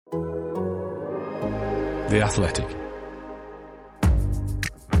The Athletic.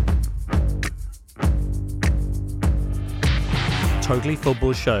 Totally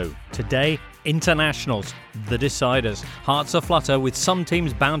Football Show. Today, internationals, the deciders. Hearts aflutter with some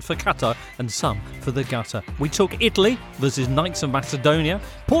teams bound for Qatar and some for the gutter. We talk Italy versus Knights of Macedonia.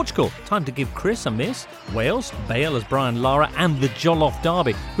 Portugal, time to give Chris a miss. Wales, Bale as Brian Lara, and the Jollof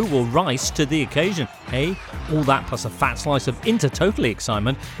Derby. Who will rise to the occasion? Hey, all that plus a fat slice of inter-totally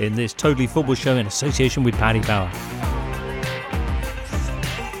excitement in this Totally Football Show in association with Paddy Power.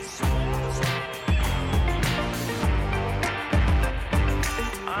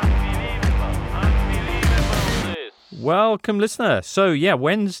 Welcome, listener. So,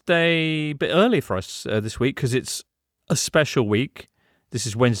 Wednesday, a bit early for us this week because it's a special week. This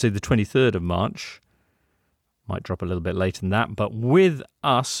is Wednesday, the 23rd of March. Might drop a little bit later than that. But with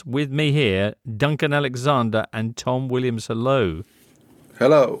me here, Duncan Alexander and Tom Williams. Hello.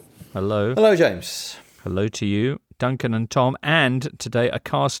 Hello. Hello. Hello, James. Hello to you, Duncan and Tom. And today, a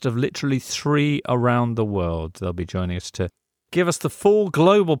cast of literally 3 around the world. They'll be joining us to give us the full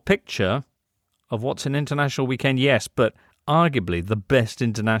global picture of what's an international weekend, yes, but arguably the best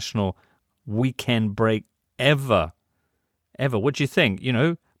international weekend break ever. What do you think? You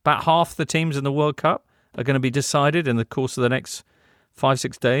know, about half the teams in the World Cup are going to be decided in the course of the next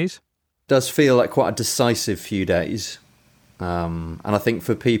 5-6 days. Does feel like quite a decisive few days. And I think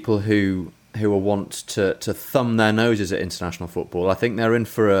for people who want to thumb their noses at international football, I think they're in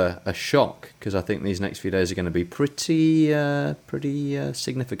for a shock, because I think these next few days are going to be pretty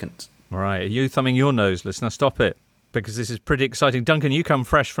significant. All right, are you thumbing your nose, listener? Stop it, because this is pretty exciting. Duncan, you come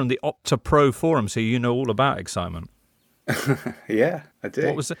fresh from the Opta Pro Forum, so you know all about excitement. Yeah, I do.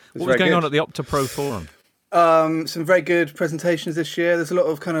 What was going on at the Opta Pro Forum? Some very good presentations this year. There's a lot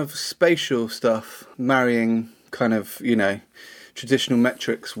of kind of spatial stuff, marrying kind of, traditional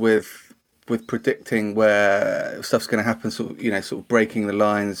metrics with predicting where stuff's going to happen, sort of breaking the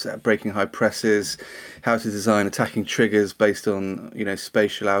lines, breaking high presses, how to design attacking triggers based on,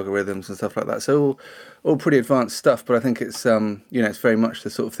 spatial algorithms and stuff like that. So all pretty advanced stuff, but I think it's, it's very much the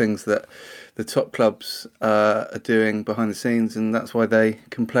sort of things that the top clubs are doing behind the scenes, and that's why they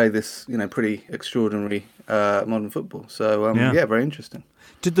can play this, pretty extraordinary modern football. So, very interesting.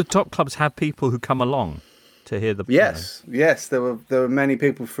 Did the top clubs have people who come along to hear the? Yes. There were many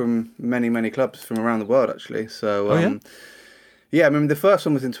people from many clubs from around the world, actually. So, I mean, the first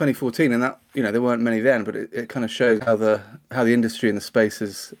one was in 2014, and that there weren't many then, but it kind of shows how the industry and the space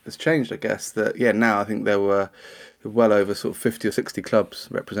has changed. I guess that now I think there were well over sort of 50 or 60 clubs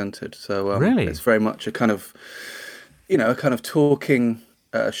represented. So really, it's very much a kind of talking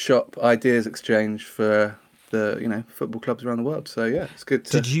shop, ideas exchange for the football clubs around the world. So it's good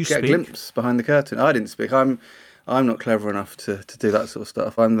to get a glimpse behind the curtain. I didn't speak. I'm not clever enough to do that sort of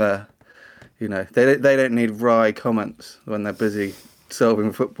stuff. I'm there. They don't need wry comments when they're busy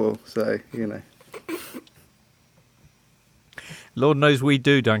solving football. So Lord knows we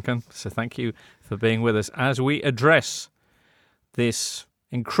do, Duncan. So thank you for being with us as we address this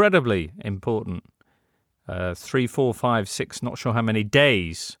incredibly important 3, 4, 5, 6, not sure how many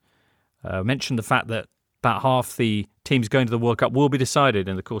days. Mentioned the fact that about half the teams going to the World Cup will be decided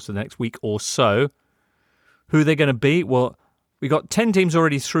in the course of the next week or so. Who they're going to be? Well, we got 10 teams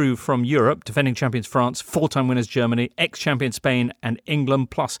already through from Europe, defending champions France, 4-time winners Germany, ex-champion Spain and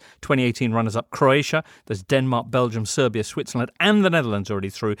England, plus 2018 runners-up Croatia. There's Denmark, Belgium, Serbia, Switzerland and the Netherlands already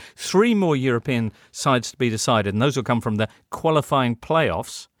through. 3 more European sides to be decided, and those will come from the qualifying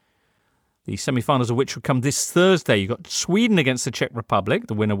playoffs, the semi-finals of which will come this Thursday. You've got Sweden against the Czech Republic.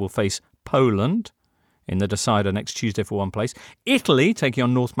 The winner will face Poland in the decider next Tuesday for one place. Italy taking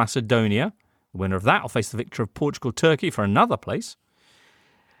on North Macedonia. The winner of that will face the victor of Portugal-Turkey for another place.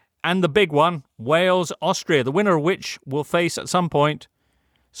 And the big one, Wales-Austria, the winner of which will face at some point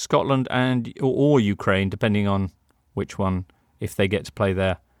Scotland or Ukraine, depending on which one, if they get to play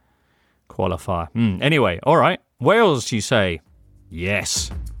their qualifier. Anyway, all right. Wales, you say? Yes.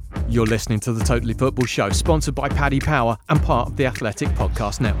 You're listening to the Totally Football Show, sponsored by Paddy Power and part of the Athletic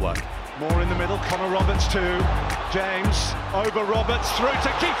Podcast Network. More in the middle, Connor Roberts to James, over Roberts, through to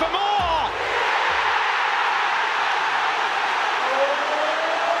Kiefer Moore!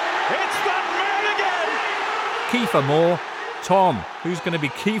 It's that man again! Kiefer Moore. Tom, who's going to be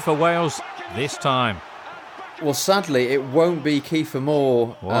key for Wales this time? Well, sadly, it won't be Kiefer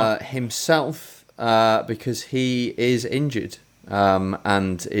Moore himself because he is injured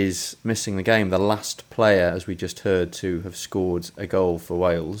and is missing the game. The last player, as we just heard, to have scored a goal for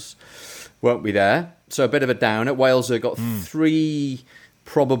Wales won't be there. So a bit of a downer. Wales have got 3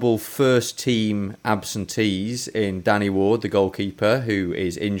 probable first-team absentees in Danny Ward, the goalkeeper, who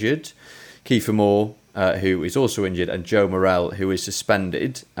is injured. Kiefer Moore, who is also injured, and Joe Morrell, who is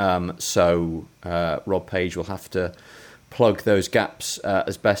suspended. So Rob Page will have to plug those gaps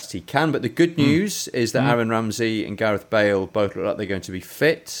as best he can. But the good news is that Aaron Ramsey and Gareth Bale both look like they're going to be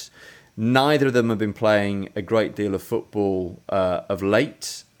fit. Neither of them have been playing a great deal of football of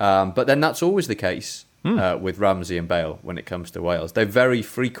late. But then that's always the case with Ramsey and Bale when it comes to Wales. They very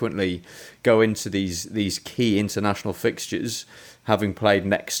frequently go into these key international fixtures having played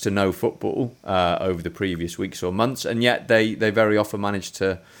next to no football over the previous weeks or months, and yet they very often manage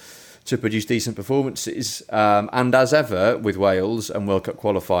to produce decent performances. And as ever with Wales and World Cup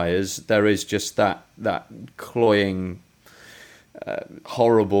qualifiers, there is just that cloying,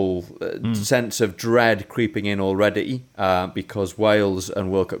 horrible sense of dread creeping in already, because Wales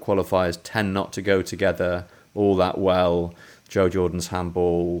and World Cup qualifiers tend not to go together all that well. Joe Jordan's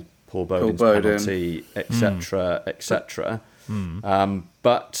handball, Paul Bowden's penalty, etc., etc.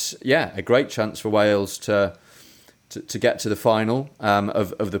 But yeah, a great chance for Wales to get to the final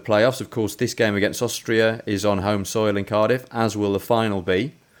of the playoffs. Of course, this game against Austria is on home soil in Cardiff, as will the final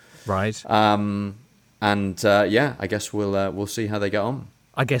be. Right. I guess we'll see how they get on.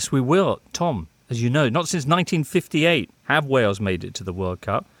 I guess we will. Tom, as you know, not since 1958 have Wales made it to the World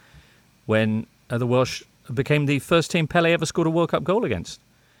Cup, when the Welsh became the first team Pelé ever scored a World Cup goal against.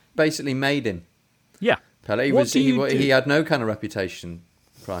 Basically made him. Yeah. Pelé he had no kind of reputation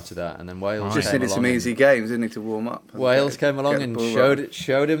prior to that, and then Wales just needed some easy games, didn't he, to warm up? Wales came along and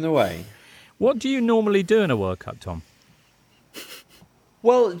showed him the way. What do you normally do in a World Cup, Tom?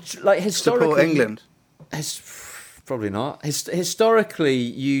 Well, like historically, support England. Probably not. Historically,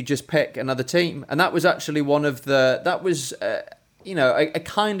 you just pick another team, and that was actually one of the. That was a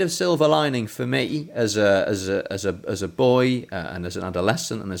kind of silver lining for me as a boy and as an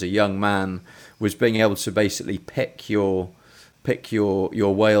adolescent and as a young man, was being able to basically pick your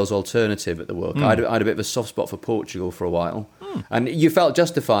Wales alternative at the World Cup. I had a bit of a soft spot for Portugal for a while. And you felt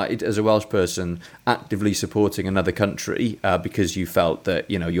justified as a Welsh person actively supporting another country because you felt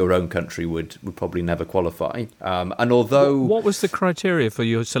that your own country would probably never qualify. And although, what was the criteria for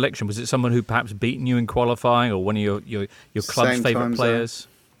your selection? Was it someone who perhaps beaten you in qualifying, or one of your club's favourite players?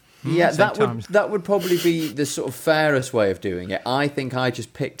 Yeah, that would probably be the sort of fairest way of doing it. I think I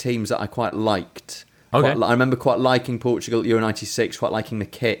just picked teams that I quite liked. Okay. I remember quite liking Portugal at Euro 96, quite liking the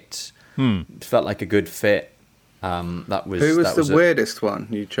kit. It felt like a good fit. Who was the weirdest one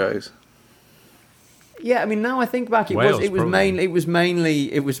you chose? Yeah, I mean, now I think back, it was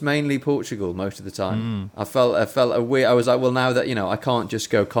mainly Portugal most of the time. I felt a weird. I was like, well, now that I can't just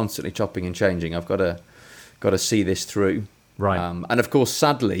go constantly chopping and changing. I've got to see this through. Right. And of course,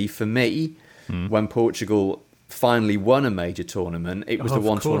 sadly for me, when Portugal finally won a major tournament, it was the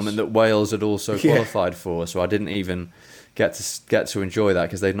one tournament that Wales had also qualified for. So I didn't even get to enjoy that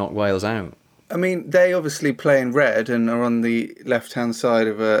because they'd knocked Wales out. I mean, they obviously play in red and are on the left-hand side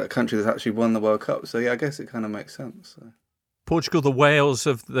of a country that's actually won the World Cup. So, yeah, I guess it kind of makes sense. So. Portugal, the Wales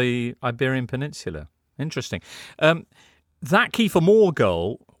of the Iberian Peninsula. Interesting. That Kiefer Moore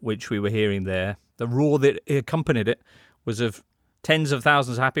goal, which we were hearing there, the roar that accompanied it, was of tens of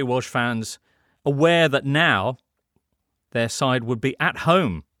thousands of happy Welsh fans aware that now their side would be at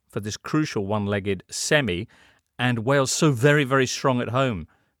home for this crucial one-legged semi, and Wales so very, very strong at home,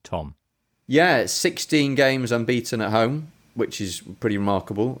 Tom. Yeah, 16 games unbeaten at home, which is pretty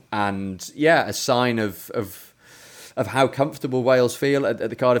remarkable. And yeah, a sign of how comfortable Wales feel at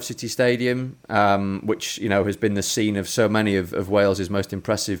the Cardiff City Stadium, which has been the scene of so many of Wales's most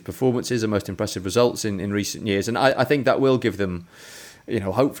impressive performances and most impressive results in recent years. And I think that will give them,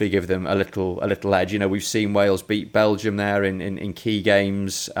 hopefully give them a little edge. We've seen Wales beat Belgium there in key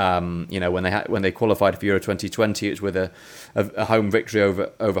games. When they qualified for Euro 2020, it was with a home victory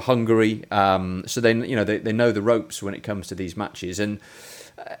over Hungary. So they know the ropes when it comes to these matches. And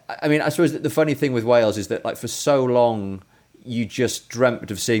I mean, I suppose that the funny thing with Wales is that, like, for so long you just dreamt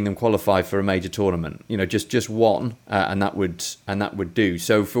of seeing them qualify for a major tournament. Just one, and that would do.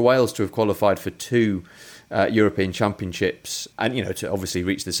 So for Wales to have qualified for two European Championships, and to obviously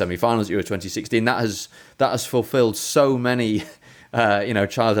reach the semi-finals Euro 2016, that has fulfilled so many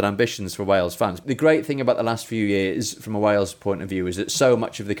childhood ambitions for Wales fans. The great thing about the last few years from a Wales point of view is that so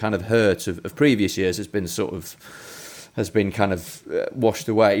much of the kind of hurt of previous years has been kind of washed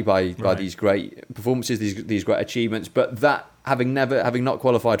away by these great performances, these great achievements. But that having not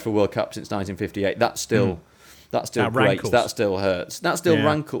qualified for World Cup since 1958, that still grates. Rankles. That still hurts. That still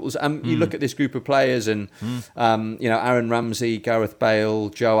rankles. You look at this group of players, and Aaron Ramsey, Gareth Bale,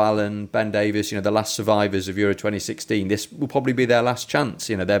 Joe Allen, Ben Davies. The last survivors of Euro 2016. This will probably be their last chance.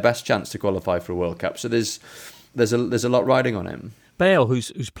 Their best chance to qualify for a World Cup. So there's a lot riding on him. Bale,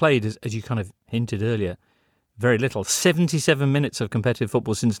 who's played, as you kind of hinted earlier, very little. 77 minutes of competitive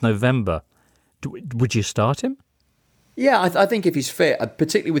football since November. Would you start him? Yeah, I think if he's fit,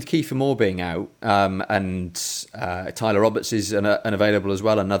 particularly with Kiefer Moore being out and Tyler Roberts is unavailable as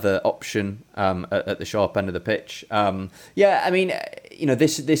well, another option at the sharp end of the pitch. Yeah, I mean,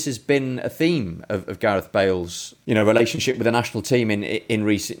 this has been a theme of Gareth Bale's, relationship with the national team in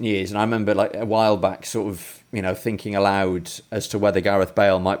recent years. And I remember like a while back sort of, thinking aloud as to whether Gareth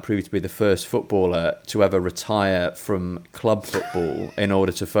Bale might prove to be the first footballer to ever retire from club football in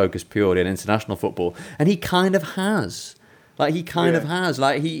order to focus purely on international football. And he kind of has. He has.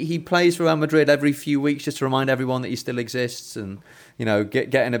 He plays for Real Madrid every few weeks just to remind everyone that he still exists and,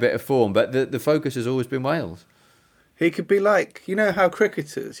 get in a bit of form. But the focus has always been Wales. He could be like, how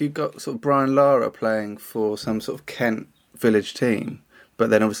cricketers, you've got sort of Brian Lara playing for some sort of Kent village team, but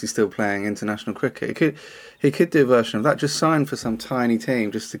then obviously still playing international cricket. He could do a version of that. Just sign for some tiny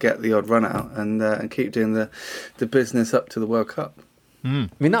team just to get the odd run out and keep doing the business up to the World Cup. I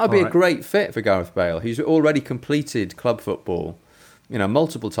mean, that would be a great fit for Gareth Bale. He's already completed club football,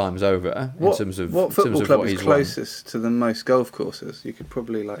 multiple times over in terms of what football club is he's closest to the most golf courses? You could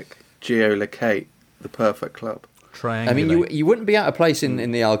probably geolocate the perfect club. I mean, you wouldn't be out of place in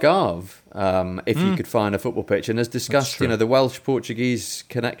the Algarve if you could find a football pitch. And as discussed, the Welsh-Portuguese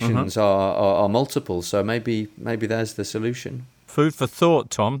connections are multiple. So maybe there's the solution. Food for thought,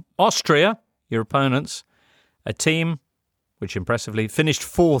 Tom. Austria, your opponents, a team which impressively finished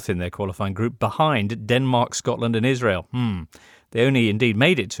fourth in their qualifying group behind Denmark, Scotland and Israel. They only indeed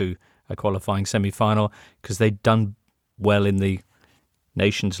made it to a qualifying semi-final because they'd done well in the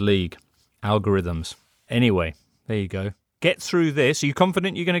Nations League algorithms. Anyway, there you go. Get through this. Are you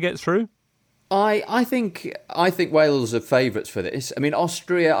confident you're going to get through? I think Wales are favourites for this. I mean,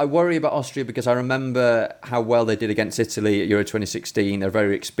 Austria, I worry about Austria because I remember how well they did against Italy at Euro 2016. They're a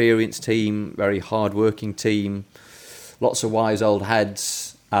very experienced team, very hard-working team. Lots of wise old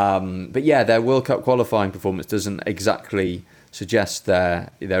heads. But yeah, their World Cup qualifying performance doesn't exactly suggest they're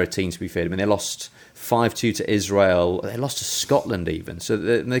a team to be feared. I mean, they lost 5-2 to Israel. They lost to Scotland even. So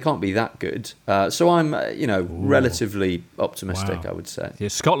they can't be that good. So I'm, relatively optimistic, I would say. Yeah,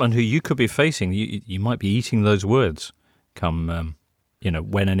 Scotland, who you could be facing, you might be eating those words come,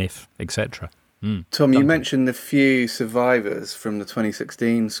 when and if, etc. Tom, you mentioned the few survivors from the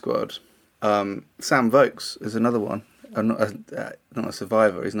 2016 squad. Sam Vokes is another one. Not a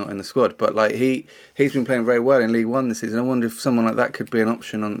survivor. He's not in the squad, but he's been playing very well in League One this season. I wonder if someone like that could have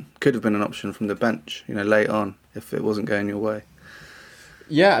been an option from the bench, late on if it wasn't going your way.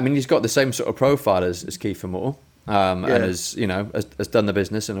 Yeah, I mean he's got the same sort of profile as Kiefer Moore, and has done the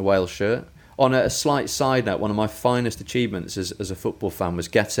business in a Wales shirt. On a slight side note, one of my finest achievements as a football fan was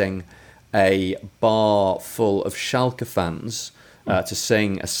getting a bar full of Schalke fans to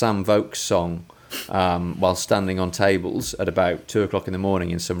sing a Sam Vokes song. While standing on tables at about 2:00 in the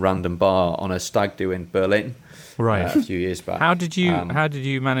morning in some random bar on a stag do in Berlin, right, a few years back. How did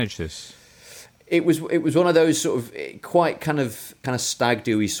you manage this? It was one of those sort of quite kind of stag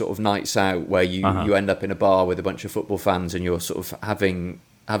do-y sort of nights out where you end up in a bar with a bunch of football fans and you're sort of having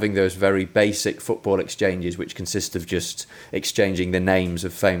those very basic football exchanges which consist of just exchanging the names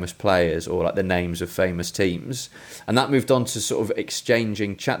of famous players or the names of famous teams, and that moved on to sort of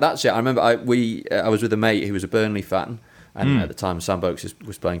exchanging chat. That's it. I remember I was with a mate who was a Burnley fan, and at the time Sam Vokes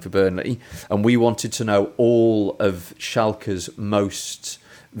was playing for Burnley, and we wanted to know all of Schalke's most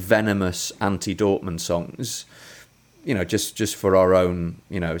venomous anti-Dortmund songs, just for our own,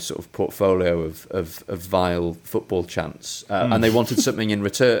 sort of portfolio of vile football chants. And they wanted something in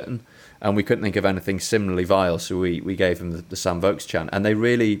return, and we couldn't think of anything similarly vile, so we gave them the Sam Vokes chant, and they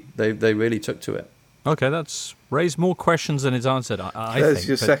really took to it. Okay, that's raised more questions than it's answered, I There's think.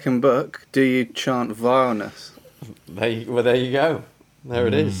 your second book. Do you chant vileness? There you go. There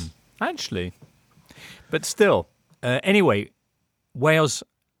it is. Actually. But still, anyway, Wales,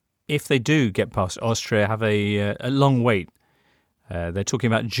 if they do get past Austria, have a long wait. They're talking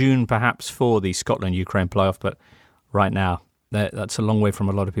about June perhaps for the Scotland-Ukraine playoff, but right now that's a long way from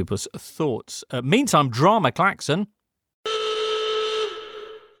a lot of people's thoughts. Meantime, drama klaxon.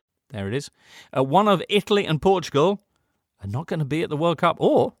 There it is. One of Italy and Portugal are not going to be at the World Cup,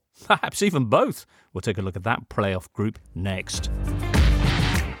 or perhaps even both. We'll take a look at that playoff group next.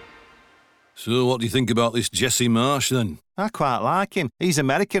 So what do you think about this Jesse Marsch then? I quite like him. He's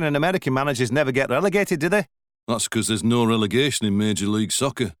American and American managers never get relegated, do they? That's because there's no relegation in Major League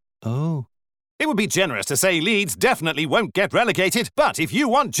Soccer. Oh. It would be generous to say Leeds definitely won't get relegated, but if you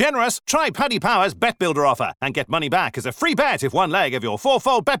want generous, try Paddy Power's Bet Builder offer and get money back as a free bet if one leg of your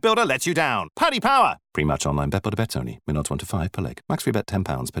fourfold Bet Builder lets you down. Paddy Power. Pre-match online Bet Builder bets only. Min odds 1 to 5 per leg. Max free bet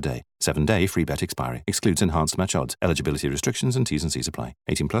 £10 per day. 7-day free bet expiry. Excludes enhanced match odds. Eligibility restrictions and T's and C's apply.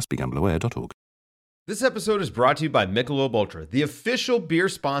 18 plus. BeGambleAware.org. This episode is brought to you by Michelob Ultra, the official beer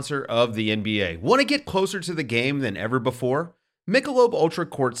sponsor of the NBA. Want to get closer to the game than ever before? Michelob Ultra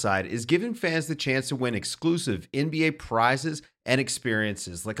Courtside is giving fans the chance to win exclusive NBA prizes and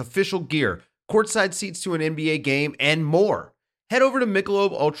experiences like official gear, courtside seats to an NBA game, and more. Head over to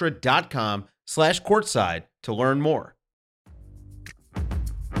MichelobUltra.com/courtside to learn more.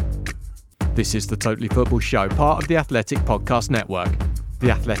 This is the Totally Football Show, part of the Athletic Podcast Network. The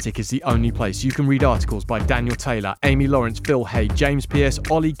Athletic is the only place you can read articles by Daniel Taylor, Amy Lawrence, Phil Hay, James Pearce,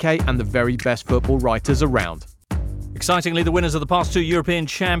 Ollie Kay, and the very best football writers around. Excitingly, the winners of the past 2 European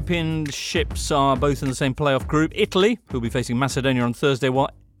Championships are both in the same playoff group. Italy, who will be facing Macedonia on Thursday,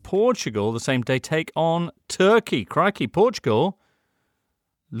 while Portugal, the same day, take on Turkey. Crikey, Portugal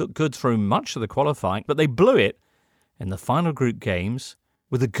looked good through much of the qualifying, but they blew it in the final group games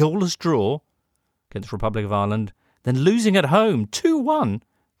with a goalless draw against Republic of Ireland, then losing at home 2-1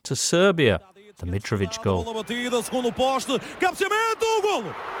 to Serbia. The Mitrovic goal.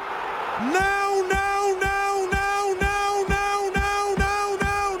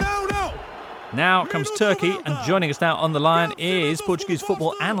 Now comes Turkey, and joining us now on the line is Portuguese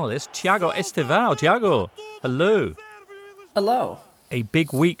football analyst Tiago Estevão. Tiago, hello. Hello. A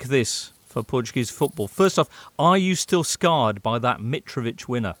big week this for Portuguese football. First off, are you still scarred by that Mitrovic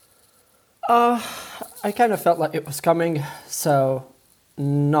winner? I kind of felt like it was coming, so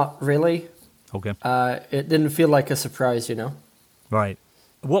not really. Okay. It didn't feel like a surprise, you know. Right.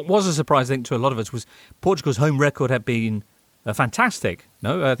 What was a surprise, I think, to a lot of us was Portugal's home record had been fantastic.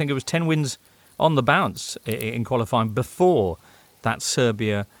 No, I think it was 10 wins on the bounce in qualifying before that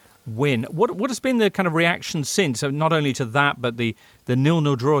Serbia win. What has been the kind of reaction since? So not only to that, but the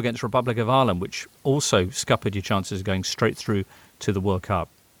 0-0 draw against Republic of Ireland, which also scuppered your chances of going straight through to the World Cup.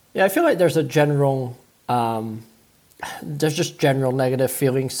 Yeah, I feel like there's a general, there's just general negative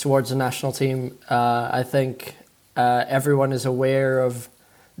feelings towards the national team. I think everyone is aware of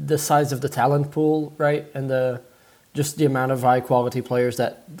the size of the talent pool, right, and just the amount of high quality players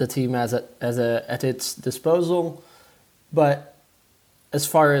that the team has at its disposal. But as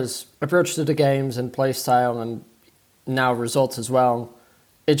far as approach to the games and play style and now results as well,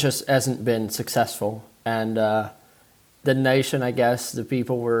 it just hasn't been successful. And the nation, I guess, the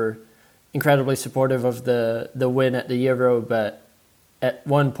people were incredibly supportive of the win at the Euro, but at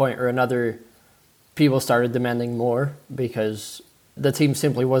one point or another, people started demanding more because the team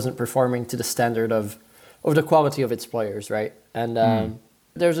simply wasn't performing to the standard of the quality of its players, right? And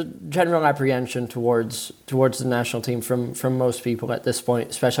there's a general apprehension towards the national team from most people at this point,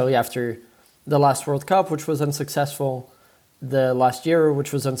 especially after the last World Cup, which was unsuccessful, the last Euro,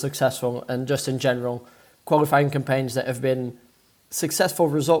 which was unsuccessful, and just in general, qualifying campaigns that have been successful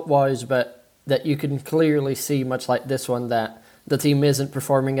result-wise, but that you can clearly see, much like this one, that the team isn't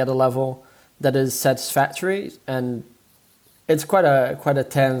performing at a level that is satisfactory, and it's quite a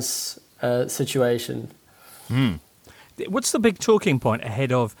tense situation. What's the big talking point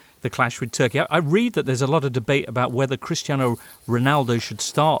ahead of the clash with Turkey? I read that there's a lot of debate about whether Cristiano Ronaldo should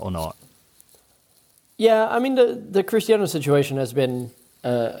start or not. Yeah, I mean, the Cristiano situation has been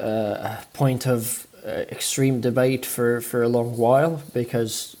a point of extreme debate for a long while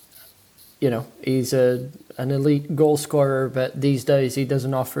because, you know, he's an elite goal scorer, but these days he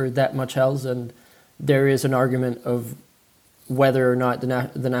doesn't offer that much else, and there is an argument of whether or not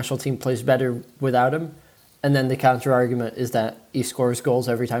the national team plays better without him. And then the counter argument is that he scores goals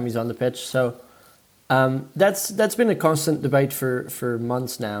every time he's on the pitch. So that's been a constant debate for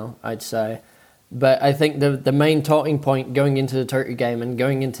months now, I'd say. But I think the main talking point going into the Turkey game and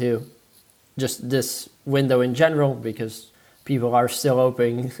going into just this window in general, because people are still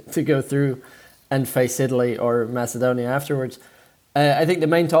hoping to go through and face Italy or Macedonia afterwards, I think the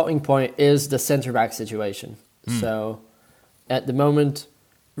main talking point is the centre-back situation. So at the moment,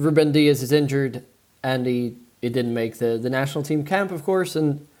 Ruben Dias is injured, and he didn't make the national team camp, of course,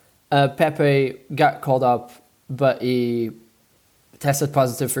 and Pepe got called up, but he tested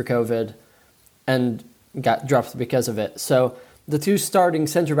positive for COVID and got dropped because of it. So the two starting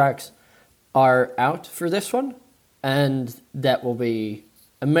centre-backs are out for this one, and that will be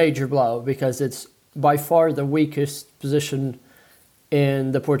a major blow because it's by far the weakest position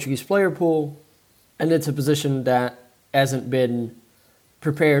in the Portuguese player pool, and it's a position that hasn't been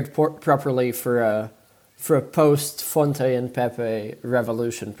prepared properly for a post Fonte and Pepe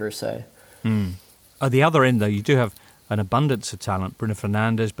revolution per se. At the other end, though, you do have an abundance of talent. Bruno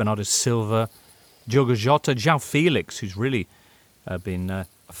Fernandes, Bernardo Silva, Diogo Jota, João Felix, who's really been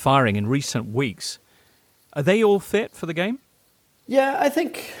firing in recent weeks. Are they all fit for the game? Yeah, I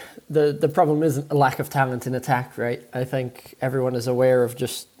think the problem isn't a lack of talent in attack, right? I think everyone is aware of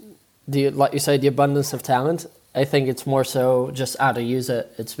just, like you say, the abundance of talent. I think it's more so just how to use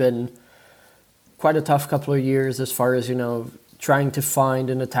it. It's been quite a tough couple of years as far as, trying to find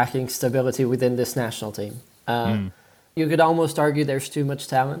an attacking stability within this national team. You could almost argue there's too much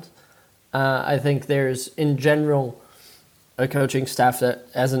talent. I think there's, in general, a coaching staff that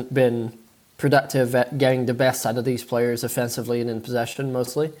hasn't been productive at getting the best out of these players offensively and in possession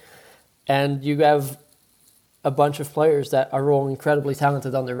mostly. And you have a bunch of players that are all incredibly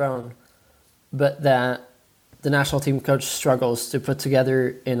talented on their own, but that the national team coach struggles to put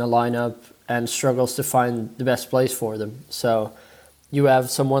together in a lineup and struggles to find the best place for them. So you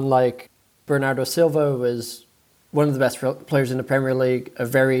have someone like Bernardo Silva, who is one of the best players in the Premier League, a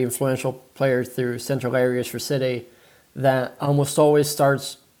very influential player through central areas for City, that almost always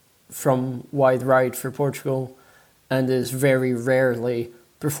starts from wide right for Portugal and is very rarely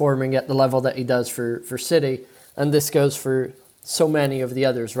performing at the level that he does for City. And this goes for so many of the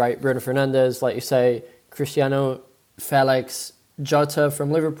others, right? Bruno Fernandes, like you say, Cristiano, Felix, Jota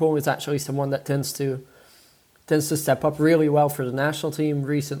from Liverpool is actually someone that tends to step up really well for the national team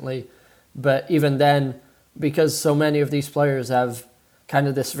recently. But even then, because so many of these players have kind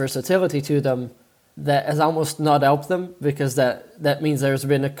of this versatility to them, that has almost not helped them, because that means there's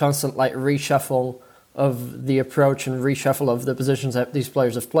been a constant reshuffle of the approach and reshuffle of the positions that these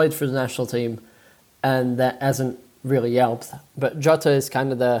players have played for the national team, and that hasn't really helped. But Jota is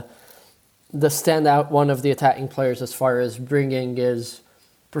kind of the standout one of the attacking players as far as bringing his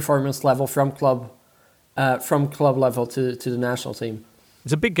performance level from club level to the national team.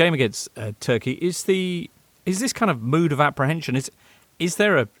 It's a big game against Turkey. Is this kind of mood of apprehension? Is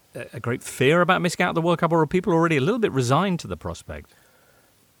there a great fear about missing out the World Cup, or are people already a little bit resigned to the prospect?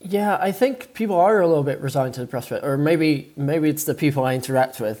 Yeah, I think people are a little bit resigned to the prospect, or maybe it's the people I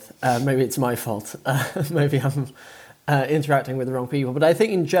interact with. Maybe it's my fault. Maybe I'm interacting with the wrong people. But I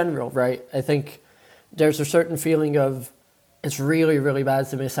think in general, right, I think there's a certain feeling of it's really, really bad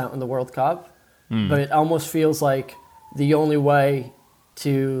to miss out on the World Cup, but it almost feels like the only way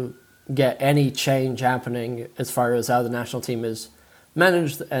to get any change happening as far as how the national team is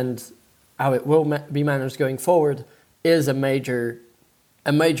managed and how it will be managed going forward is a major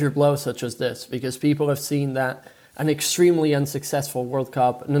blow such as this, because people have seen that an extremely unsuccessful World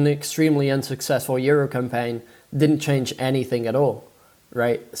Cup and an extremely unsuccessful Euro campaign didn't change anything at all,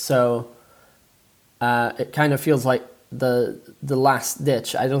 right? So it kind of feels like the last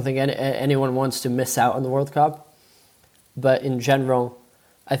ditch. I don't think anyone wants to miss out on the World Cup, but in general,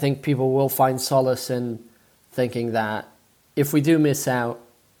 I think people will find solace in thinking that if we do miss out,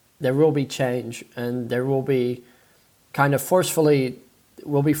 there will be change, and there will be kind of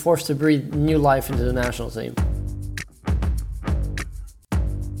we'll be forced to breathe new life into the national team.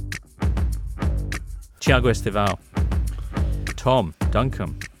 Thiago Estivão, Tom,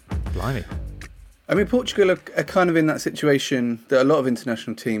 Duncan, blimey. I mean, Portugal are kind of in that situation that a lot of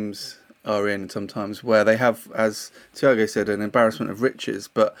international teams are in sometimes, where they have, as Thiago said, an embarrassment of riches,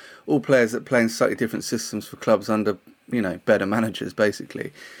 but all players that play in slightly different systems for clubs under, better managers,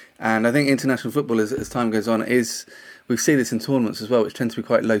 basically. And I think international football, as time goes on, we see this in tournaments as well, which tend to be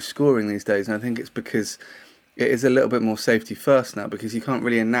quite low scoring these days. And I think it's because it is a little bit more safety first now, because you can't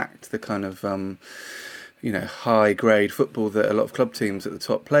really enact the kind of, high grade football that a lot of club teams at the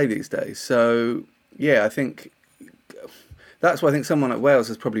top play these days. So, yeah, I think that's why I think someone like Wales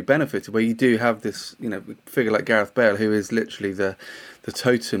has probably benefited, where you do have this, figure like Gareth Bale, who is literally the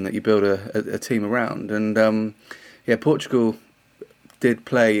totem that you build a team around. And, Portugal did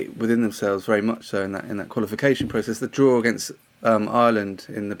play within themselves very much so in that qualification process. The draw against Ireland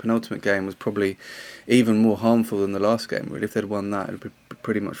in the penultimate game was probably even more harmful than the last game, really. If they'd won that, it would be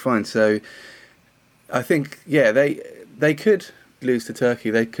pretty much fine. So I think, they could lose to Turkey.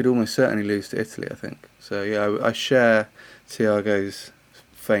 They could almost certainly lose to Italy, I think. So, I share Thiago's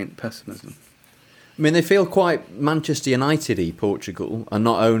faint pessimism. I mean, they feel quite Manchester United-y, Portugal, and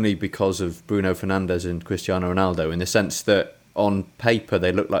not only because of Bruno Fernandes and Cristiano Ronaldo, in the sense that on paper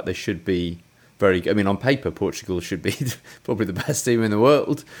they look like they should be very good. I mean, on paper, Portugal should be probably the best team in the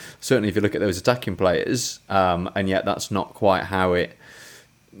world, certainly if you look at those attacking players, and yet that's not quite how it's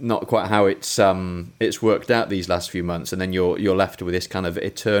worked out these last few months, and then you're left with this kind of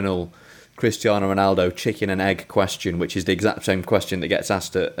eternal Cristiano Ronaldo chicken and egg question, which is the exact same question that gets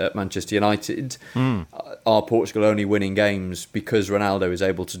asked at Manchester United. Are Portugal only winning games because Ronaldo is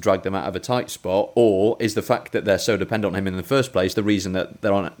able to drag them out of a tight spot, or is the fact that they're so dependent on him in the first place the reason that they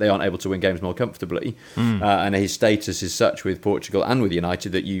aren't able to win games more comfortably? And his status is such with Portugal and with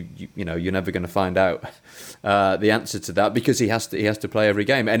United that you're never going to find out the answer to that, because he has to play every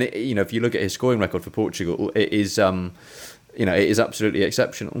game. And if you look at his scoring record for Portugal, it is it is absolutely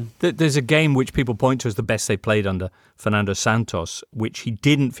exceptional. There's a game which people point to as the best they played under Fernando Santos, which he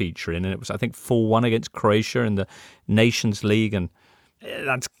didn't feature in, and it was, I think, 4-1 against Croatia in the Nations League, and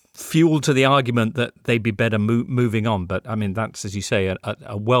that's fuel to the argument that they'd be better moving on. But, I mean, that's, as you say,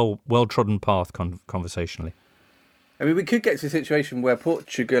 a well-trodden path conversationally. I mean, we could get to a situation where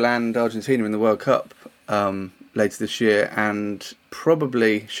Portugal and Argentina are in the World Cup later this year and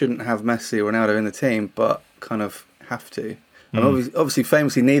probably shouldn't have Messi or Ronaldo in the team, but kind of have to. And obviously,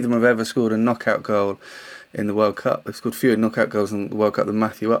 famously, neither of them have ever scored a knockout goal in the World Cup. They've scored fewer knockout goals in the World Cup than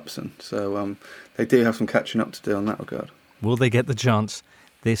Matthew Upson. So they do have some catching up to do in that regard. Will they get the chance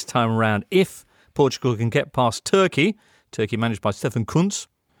this time around? If Portugal can get past Turkey managed by Stefan Kuntz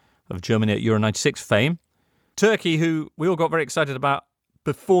of Germany at Euro 96 fame. Turkey, who we all got very excited about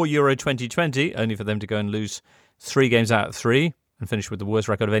before Euro 2020, only for them to go and lose 3 games out of 3 and finish with the worst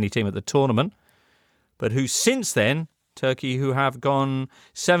record of any team at the tournament. But who since then, Turkey, who have gone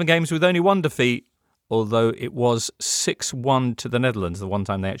 7 games with only 1 defeat, although it was 6-1 to the Netherlands, the one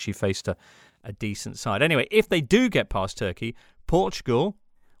time they actually faced a decent side. Anyway, if they do get past Turkey, Portugal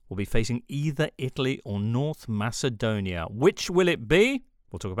will be facing either Italy or North Macedonia. Which will it be?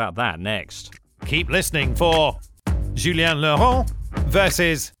 We'll talk about that next. Keep listening for Julien Laurent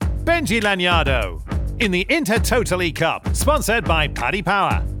versus Benji Lanyardo in the Intertotally Cup, sponsored by Paddy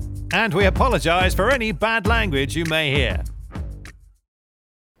Power. And we apologise for any bad language you may hear.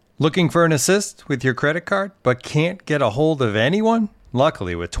 Looking for an assist with your credit card but can't get a hold of anyone?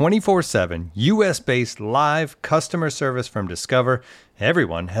 Luckily, with 24/7 US-based live customer service from Discover,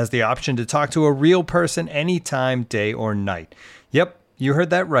 everyone has the option to talk to a real person anytime, day or night. Yep, you heard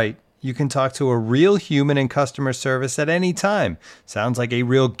that right. You can talk to a real human in customer service at any time. Sounds like a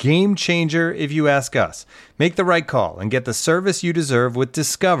real game changer if you ask us. Make the right call and get the service you deserve with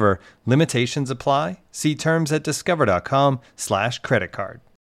Discover. Limitations apply. See terms at discover.com/creditcard.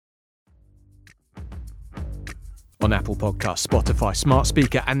 On Apple Podcasts, Spotify, Smart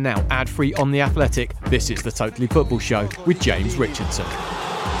Speaker, and now ad-free on The Athletic, this is the Totally Football Show with James Richardson.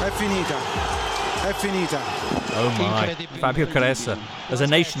 È finita. Oh my, Fabio Caressa, as a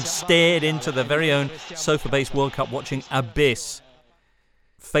nation stared into their very own sofa-based World Cup watching abyss,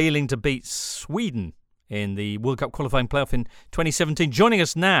 failing to beat Sweden in the World Cup qualifying playoff in 2017. Joining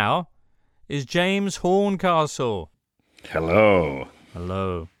us now is James Horncastle. Hello.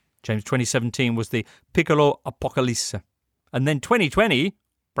 James, 2017 was the Piccolo Apocalypse. And then 2020,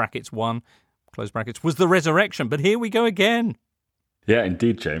 brackets 1, close brackets, was the resurrection. But here we go again. Yeah,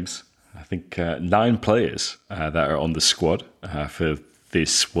 indeed, James. I think 9 players that are on the squad for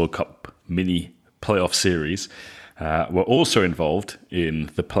this World Cup mini playoff series were also involved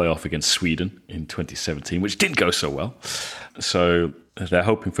in the playoff against Sweden in 2017, which didn't go so well. So they're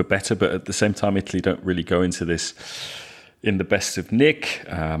hoping for better, but at the same time, Italy don't really go into this in the best of nick.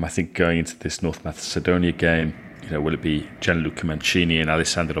 I think going into this North Macedonia game, will it be Gianluca Mancini and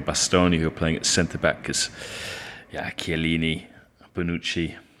Alessandro Bastoni who are playing at centre-back because Chiellini,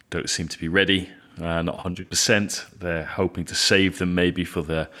 Bonucci don't seem to be ready, not 100%. They're hoping to save them maybe for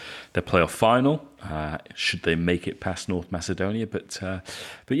their playoff final, should they make it past North Macedonia. But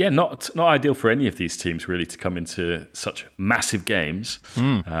yeah, not ideal for any of these teams really to come into such massive games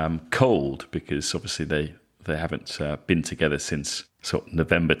cold, because obviously they haven't been together since sort of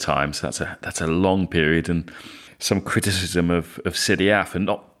November time. So that's a long period, and some criticism of Serie A for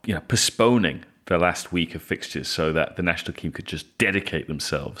not postponing the last week of fixtures so that the national team could just dedicate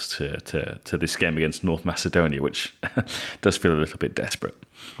themselves to this game against North Macedonia, which does feel a little bit desperate.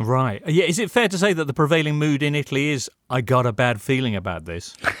 Right. Yeah. Is it fair to say that the prevailing mood in Italy is, I got a bad feeling about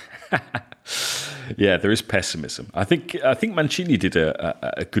this? Yeah, there is pessimism. I think Mancini did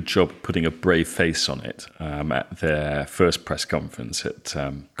a good job putting a brave face on it at their first press conference at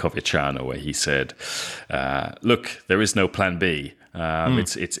Coverciano, where he said, look, there is no plan B.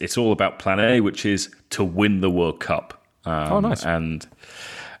 It's all about plan A, which is to win the World Cup. Nice. And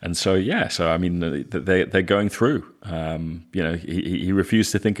so I mean, they're going through. He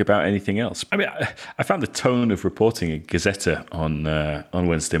refused to think about anything else. I mean, I found the tone of reporting in Gazzetta on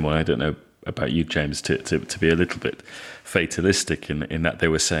Wednesday morning, I don't know about you, James, to be a little bit fatalistic in that they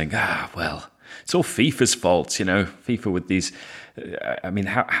were saying, well, it's all FIFA's fault, you know. FIFA with these. I mean,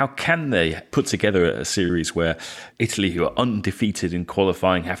 how can they put together a series where Italy, who are undefeated in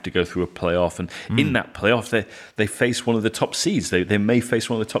qualifying, have to go through a playoff, and in that playoff they face one of the top seeds. They may face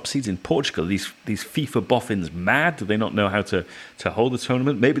one of the top seeds in Portugal. These FIFA boffins mad? Do they not know how to hold the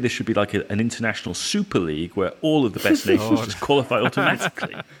tournament? Maybe there should be like an international Super League where all of the best nations just qualify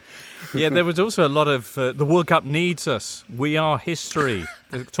automatically. Yeah, there was also a lot of the World Cup needs us. We are history.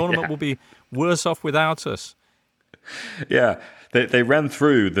 The tournament will be worse off without us. Yeah, they ran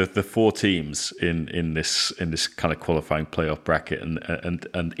through the 4 teams in this kind of qualifying playoff bracket,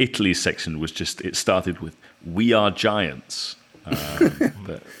 and Italy's section was it started with "We are giants."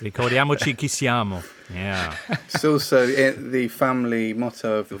 Ricordiamoci chi siamo. Yeah, it's also the family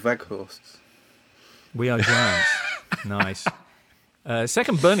motto of the Weghorsts. We are giants. Nice.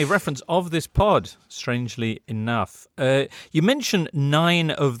 Second Burnley reference of this pod, strangely enough. You mentioned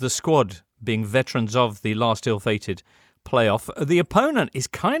 9 of the squad being veterans of the last ill-fated playoff. The opponent is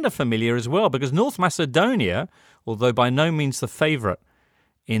kind of familiar as well, because North Macedonia, although by no means the favourite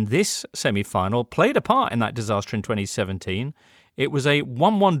in this semi-final, played a part in that disaster in 2017. It was a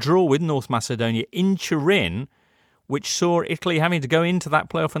 1-1 draw with North Macedonia in Turin, which saw Italy having to go into that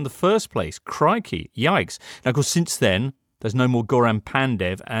playoff in the first place. Crikey, yikes. Now, of course, since then, there's no more Goran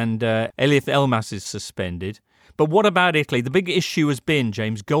Pandev, and Elif Elmas is suspended. But what about Italy? The big issue has been,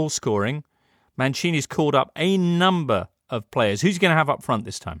 James, goal scoring. Mancini's called up a number of players. Who's he going to have up front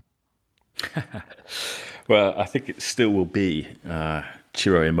this time? Well, I think it still will be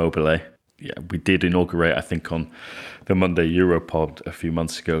Ciro Immobile. Yeah, we did inaugurate, I think, on the Monday Europod a few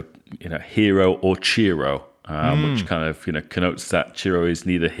months ago, hero or Ciro. Which kind of connotes that Ciro is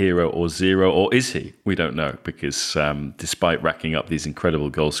neither hero or zero, or is he? We don't know, because despite racking up these incredible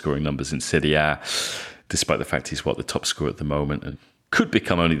goal-scoring numbers in Serie A, despite the fact he's the top scorer at the moment, and could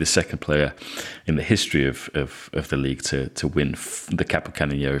become only the second player in the history of the league to win the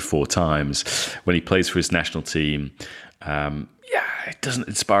Capocannoniere 4 times, when he plays for his national team, it doesn't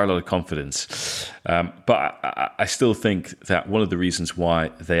inspire a lot of confidence. But I still think that one of the reasons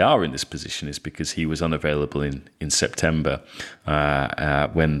why they are in this position is because he was unavailable in September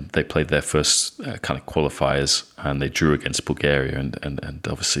when they played their first kind of qualifiers, and they drew against Bulgaria, and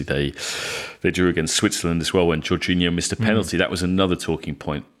obviously they drew against Switzerland as well when Jorginho missed a penalty. That was another talking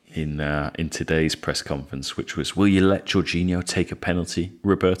point in today's press conference, which was, will you let Jorginho take a penalty,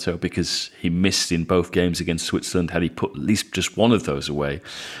 Roberto? Because he missed in both games against Switzerland. Had he put at least just one of those away,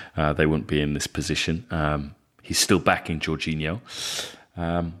 they wouldn't be in this position. He's still backing Jorginho.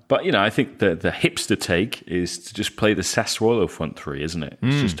 But, I think the hipster take is to just play the Sassuolo front 3, isn't it?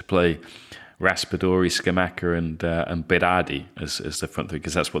 It's just to play Raspadori, Scamacca and Berardi as the front 3,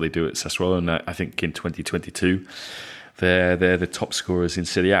 because that's what they do at Sassuolo. And I think in 2022... They're the top scorers in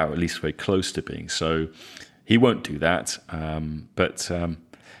Serie A, or at least very close to being. So he won't do that. I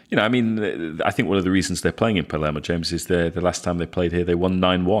think one of the reasons they're playing in Palermo, James, is the last time they played here, they won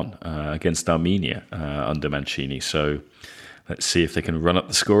 9-1 against Armenia under Mancini. So let's see if they can run up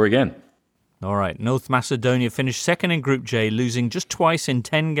the score again. All right. North Macedonia finished second in Group J, losing just twice in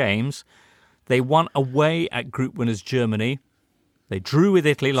 10 games. They won away at group winners Germany. They drew with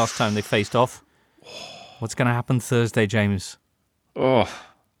Italy last time they faced off. What's going to happen Thursday, James? Now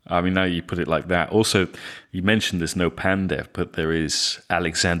you put it like that. Also, you mentioned there's no Pandev, but there is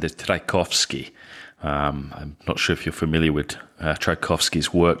Alexander Trajkovsky. I'm not sure if you're familiar with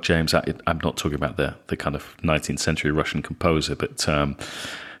Trajkovsky's work, James. I'm not talking about the kind of 19th century Russian composer, but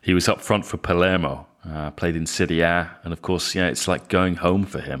he was up front for Palermo, played in Serie A, and of course, it's like going home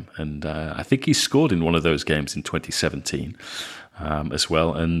for him. And I think he scored in one of those games in 2017 as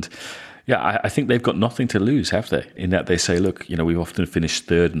well. And I think they've got nothing to lose, have they? In that they say, look, we've often finished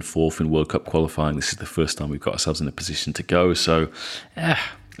 3rd and 4th in World Cup qualifying. This is the first time we've got ourselves in a position to go. So,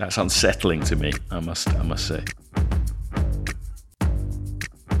 that's unsettling to me, I must say.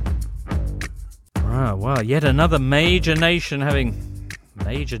 Well, yet another major nation having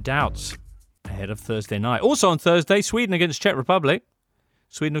major doubts ahead of Thursday night. Also on Thursday, Sweden against Czech Republic.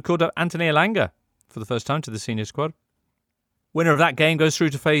 Sweden have called up Anthony Elanga for the first time to the senior squad. Winner of that game goes through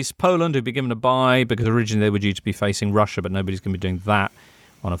to face Poland, who'd be given a bye because originally they were due to be facing Russia, but nobody's going to be doing that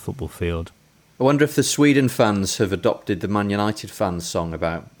on a football field. I wonder if the Sweden fans have adopted the Man United fans' song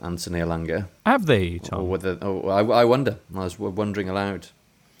about Anthony Elanga. Have they, Tom? I wonder. I was wondering aloud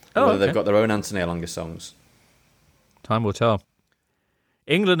whether they've got their own Anthony Elanga songs. Time will tell.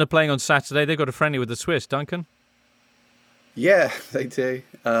 England are playing on Saturday. They've got a friendly with the Swiss, Duncan. Yeah, they do.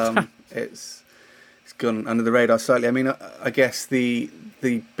 It's gone under the radar slightly. I mean, I guess the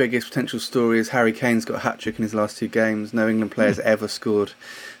biggest potential story is Harry Kane's got a hat-trick in his last 2 games. No England player's ever scored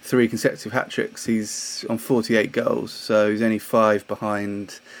 3 consecutive hat-tricks. He's on 48 goals, so he's only 5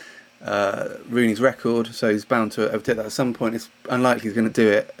 behind Rooney's record, so he's bound to overtake that at some point. It's unlikely he's going to do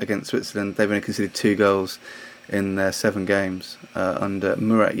it against Switzerland. They've only conceded 2 goals in their 7 games under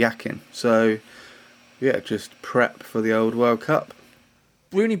Murat Yakin. So, yeah, just prep for the old World Cup.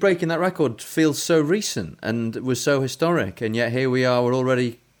 Rooney breaking that record feels so recent and was so historic, and yet here we are, we're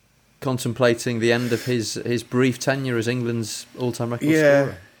already contemplating the end of his brief tenure as England's all-time record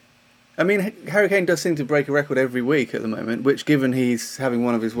scorer. I mean, Harry Kane does seem to break a record every week at the moment, which, given he's having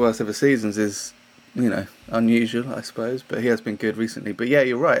one of his worst ever seasons, is, unusual, I suppose. But he has been good recently. But yeah,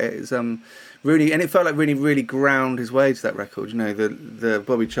 you're right. It's Rooney, and it felt like Rooney really ground his way to that record. The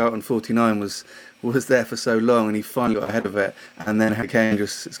Bobby Charlton 49 was there for so long, and he finally got ahead of it. And then Harry Kane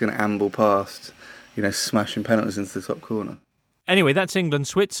is going to amble past, smashing penalties into the top corner. Anyway, that's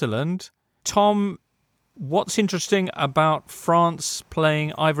England-Switzerland. Tom, what's interesting about France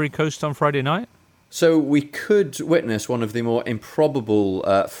playing Ivory Coast on Friday night? So we could witness one of the more improbable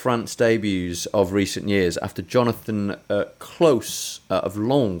France debuts of recent years after Jonathan Clauss of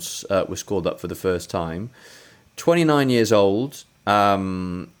Lens was called up for the first time. 29 years old,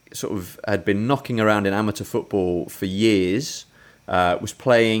 sort of had been knocking around in amateur football for years, was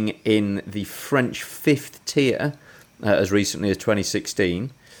playing in the French 5th tier as recently as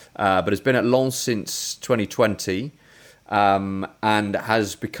 2016, but has been at Lens since 2020 and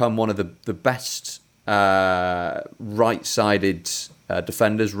has become one of the best right-sided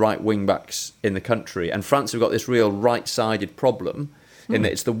defenders, right wing-backs in the country. And France have got this real right-sided problem in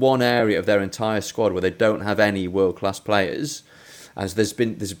that it's the one area of their entire squad where they don't have any world-class players. And so there's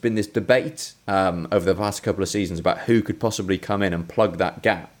been this debate over the past couple of seasons about who could possibly come in and plug that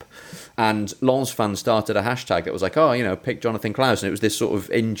gap. And Lens fans started a hashtag that was like, pick Jonathan Clauss. And it was this sort of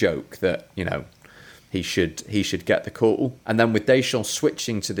in-joke that, he should get the call. And then with Deschamps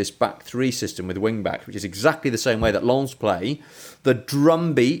switching to this back 3 system with wing-backs, which is exactly the same way that Lens play, the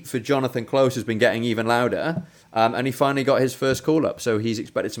drumbeat for Jonathan Clauss has been getting even louder. And he finally got his first call-up. So he's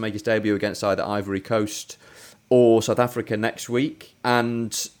expected to make his debut against either Ivory Coast or South Africa next week,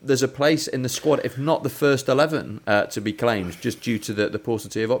 and there's a place in the squad, if not the first 11, to be claimed, just due to the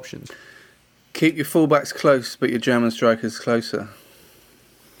paucity of options. Keep your fullbacks close, but your German strikers closer.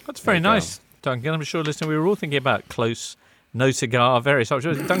 That's very nice, Duncan. I'm sure, listening, we were all thinking about close, no cigar, various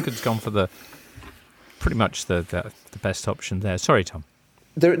options. Duncan's gone for pretty much the best option there. Sorry, Tom.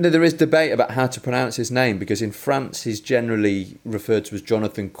 There is debate about how to pronounce his name, because in France he's generally referred to as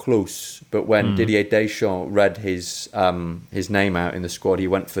Jonathan Clauss, but when Didier Deschamps read his name out in the squad, he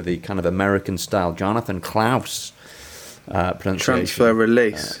went for the kind of American style Jonathan Clauss pronunciation. Transfer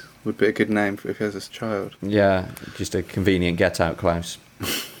release would be a good name if he has a child. Yeah, just a convenient get out Clauss.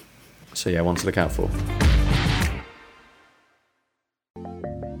 So yeah, one to look out for.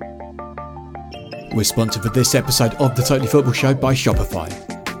 We're sponsored for this episode of the Totally Football Show by Shopify.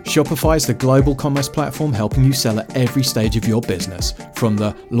 Shopify is the global commerce platform helping you sell at every stage of your business. From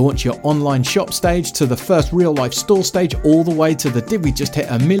the launch your online shop stage to the first real life store stage, all the way to the did we just hit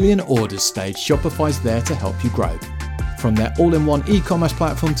 1 million orders stage, Shopify's there to help you grow. From their all-in-one e-commerce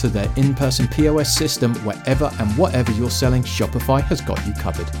platform to their in-person POS system, wherever and whatever you're selling, Shopify has got you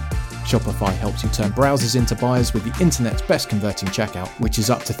covered. Shopify helps you turn browsers into buyers with the internet's best converting checkout, which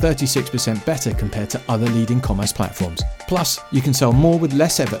is up to 36% better compared to other leading commerce platforms. Plus, you can sell more with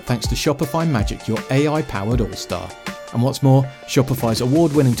less effort thanks to Shopify Magic, your AI-powered all-star. And what's more, Shopify's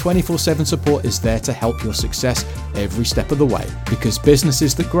award-winning 24/7 support is there to help your success every step of the way. Because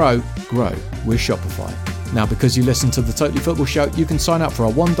businesses that grow, grow with Shopify. Now, because you listen to the Totally Football Show, you can sign up for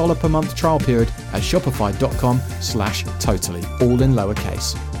a $1 per month trial period at shopify.com/totally, all in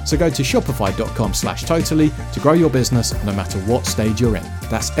lowercase. So go to shopify.com/totally to grow your business no matter what stage you're in.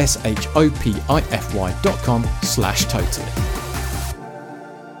 That's shopify.com/totally.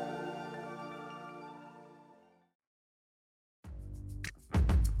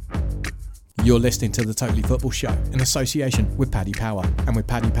 You're listening to the Totally Football Show in association with Paddy Power. And with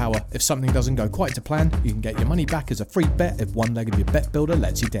Paddy Power, if something doesn't go quite to plan, you can get your money back as a free bet if one leg of your bet builder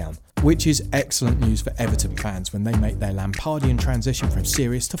lets you down. Which is excellent news for Everton fans when they make their Lampardian transition from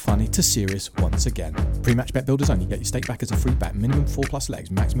serious to funny to serious once again. Pre-match bet builders only, get your stake back as a free bet. Minimum 4+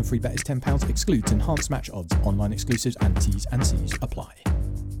 legs. Maximum free bet is £10. Excludes enhanced match odds. Online exclusives and T's and C's apply.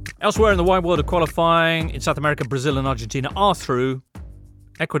 Elsewhere in the wide world of qualifying, in South America, Brazil and Argentina are through.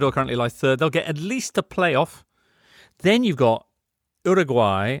 Ecuador currently lie third. They'll get at least a playoff. Then you've got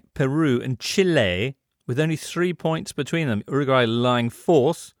Uruguay, Peru and Chile with only 3 points between them. Uruguay lying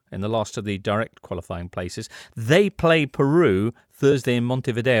fourth in the last of the direct qualifying places. They play Peru Thursday in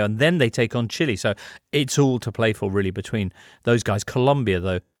Montevideo, and then they take on Chile. So it's all to play for, really, between those guys. Colombia,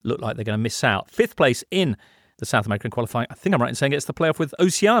 though, look like they're going to miss out. 5th place in the South American qualifying. I think I'm right in saying it's the playoff with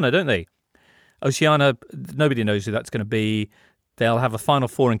Oceania, don't they? Oceania, nobody knows who that's going to be. They'll have a Final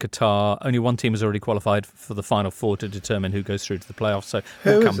Four in Qatar. Only one team has already qualified for the Final Four to determine who goes through to the playoffs. So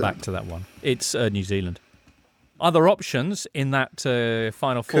we'll come back to that one. It's New Zealand. Other options in that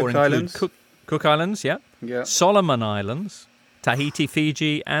Final Four include Cook Islands, yeah, Solomon Islands, Tahiti,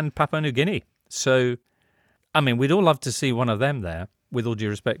 Fiji, and Papua New Guinea. So, I mean, we'd all love to see one of them there, with all due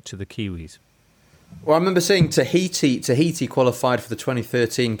respect to the Kiwis. Well, I remember seeing Tahiti qualified for the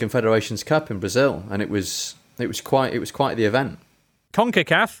 2013 Confederations Cup in Brazil, and it was quite the event.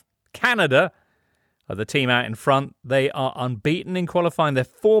 CONCACAF, Canada are the team out in front. They are unbeaten in qualifying. They're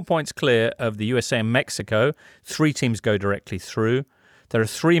 4 points clear of the USA and Mexico. 3 teams go directly through. There are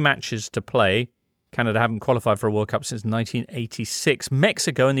 3 matches to play. Canada haven't qualified for a World Cup since 1986.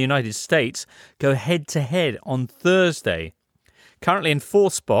 Mexico and the United States go head-to-head on Thursday. Currently in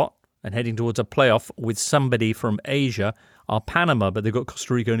 4th spot and heading towards a playoff with somebody from Asia are Panama, but they've got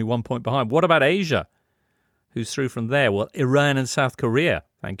Costa Rica only 1 point behind. What about Asia? Who's through from there? Well, Iran and South Korea.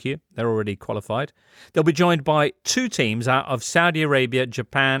 Thank you. They're already qualified. They'll be joined by 2 teams out of Saudi Arabia,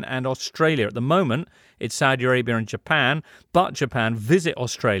 Japan, and Australia. At the moment, it's Saudi Arabia and Japan, but Japan visit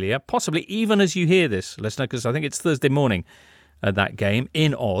Australia, possibly even as you hear this, listener, because I think it's Thursday morning, that game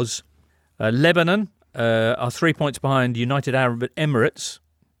in Oz. Lebanon are 3 points behind United Arab Emirates,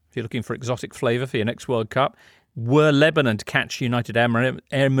 if you're looking for exotic flavour for your next World Cup. Were Lebanon to catch United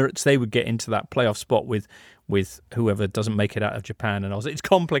Emirates, they would get into that playoff spot with whoever doesn't make it out of Japan and Oz. It's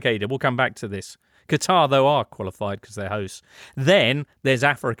complicated. We'll come back to this. Qatar, though, are qualified because they're hosts. Then there's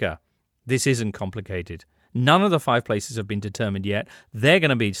Africa. This isn't complicated. None of the 5 places have been determined yet. They're going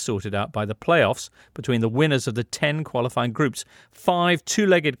to be sorted out by the playoffs between the winners of the 10 qualifying groups. 5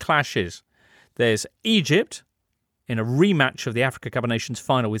 two-legged clashes. There's Egypt in a rematch of the Africa Cup of Nations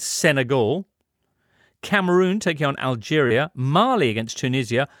final with Senegal. Cameroon taking on Algeria, Mali against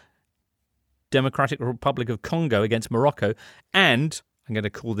Tunisia, Democratic Republic of Congo against Morocco, and, I'm going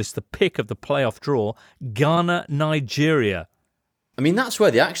to call this the pick of the playoff draw, Ghana, Nigeria. I mean, that's where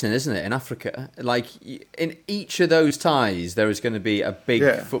the action is, isn't it, in Africa? Like, in each of those ties, there is going to be a big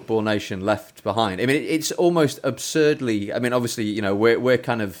football nation left behind. I mean, it's almost absurdly... I mean, obviously, you know, we're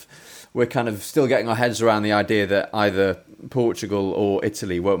kind of still getting our heads around the idea that either Portugal or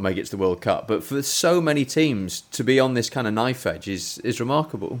Italy won't make it to the World Cup. But for so many teams to be on this kind of knife edge is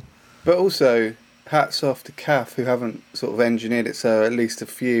remarkable. But also, hats off to CAF, who haven't sort of engineered it so at least a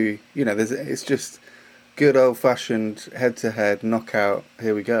few, you know, it's just good old-fashioned head-to-head knockout,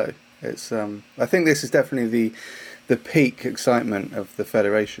 here we go. It's I think this is definitely the peak excitement of the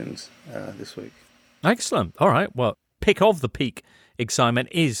federations this week. Excellent. All right. Well, pick of the peak excitement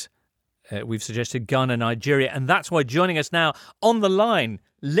is... we've suggested Ghana, Nigeria, and that's why joining us now on the line,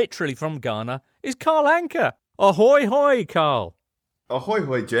 literally from Ghana, is Carl Anka. Ahoy, hoy, Carl. Ahoy,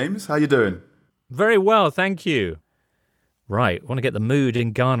 hoy, James. How you doing? Very well, thank you. Right, I want to get the mood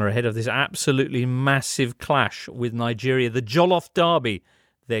in Ghana ahead of this absolutely massive clash with Nigeria, the Jollof Derby,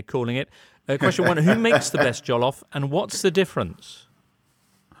 they're calling it. Question 1, who makes the best jollof, and what's the difference?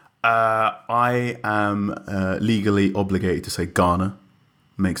 I am legally obligated to say Ghana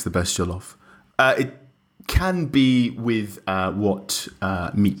makes the best jollof. It can be with what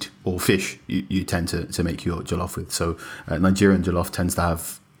meat or fish you tend to make your jollof with. So Nigerian jollof tends to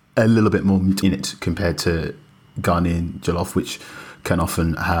have a little bit more meat in it compared to Ghanaian jollof, which can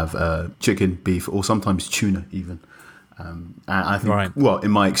often have chicken, beef, or sometimes tuna even. And I think, well,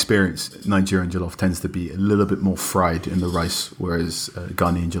 in my experience, Nigerian jollof tends to be a little bit more fried in the rice, whereas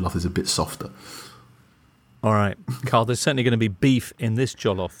Ghanaian jollof is a bit softer. All right, Carl, there's certainly going to be beef in this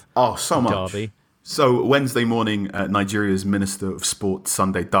jollof. Oh, so much. Derby. So Wednesday morning, Nigeria's Minister of Sport,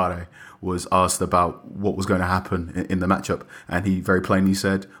 Sunday Dare, was asked about what was going to happen in the matchup. And he very plainly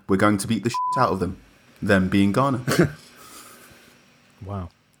said, we're going to beat the shit out of them being Ghana. Wow.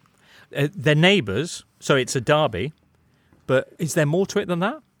 They're neighbours, so it's a derby. But is there more to it than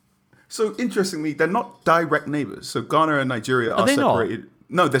that? So interestingly, they're not direct neighbours. So Ghana and Nigeria are separated.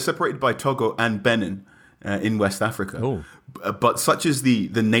 No, they're separated by Togo and Benin. In West Africa. Ooh. But such is the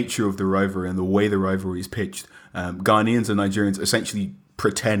nature of the rivalry and the way the rivalry is pitched, Ghanaians and Nigerians essentially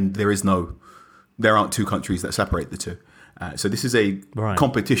pretend there aren't 2 countries that separate the two. So this is a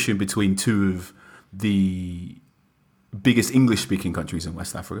competition between 2 of the biggest English-speaking countries in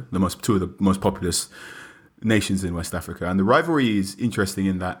West Africa, 2 of the most populous nations in West Africa. And the rivalry is interesting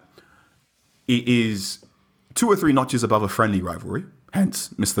in that it is 2 or 3 notches above a friendly rivalry. hence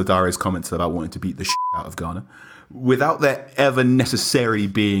Mr. Dare's comments about wanting to beat the shit out of Ghana, without there ever necessarily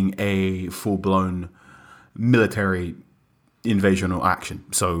being a full-blown military invasion or action.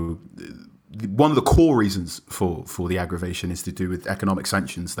 So one of the core reasons for the aggravation is to do with economic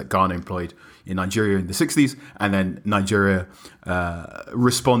sanctions that Ghana employed in Nigeria in the 60s, and then Nigeria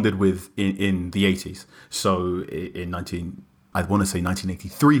responded with in the 80s. So in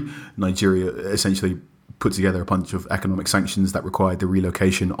 1983, Nigeria essentially put together a bunch of economic sanctions that required the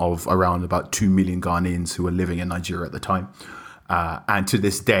relocation of around about 2 million Ghanaians who were living in Nigeria at the time. And to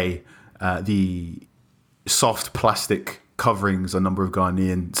this day, the soft plastic coverings a number of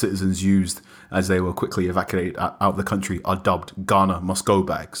Ghanaian citizens used as they were quickly evacuated out of the country are dubbed Ghana must go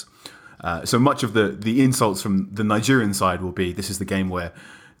bags. So much of the insults from the Nigerian side will be, this is the game where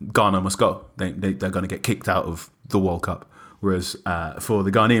Ghana must go. They're going to get kicked out of the World Cup. Whereas for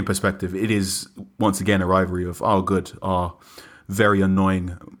the Ghanaian perspective, it is once again a rivalry of our good, our very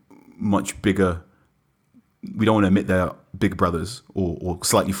annoying, much bigger. We don't want to admit they're big brothers or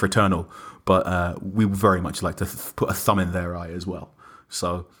slightly fraternal, but we very much like to put a thumb in their eye as well.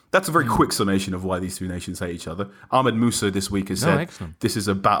 So that's a very quick summation of why these two nations hate each other. Ahmed Musa this week has said this is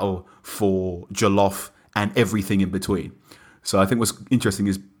a battle for jollof and everything in between. So I think what's interesting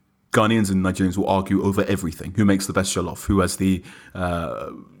is Ghanaians and Nigerians will argue over everything. Who makes the best jollof? Who has the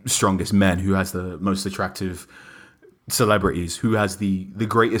strongest men? Who has the most attractive celebrities? Who has the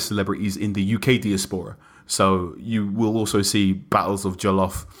greatest celebrities in the UK diaspora? So you will also see battles of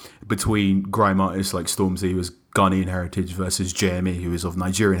jollof between grime artists like Stormzy, who has Ghanaian heritage, versus JME, who is of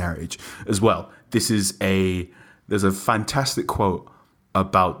Nigerian heritage as well. There's a fantastic quote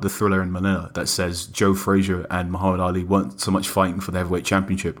about the Thriller in Manila that says Joe Frazier and Muhammad Ali weren't so much fighting for the heavyweight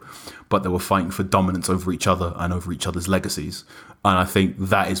championship, but they were fighting for dominance over each other and over each other's legacies. And I think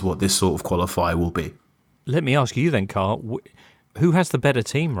that is what this sort of qualifier will be. Let me ask you then, Carl, who has the better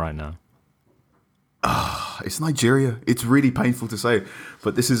team right now? It's Nigeria. It's really painful to say,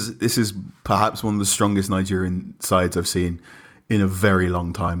 but this is perhaps one of the strongest Nigerian sides I've seen in a very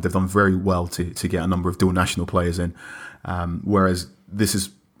long time. They've done very well to get a number of dual national players in, whereas this is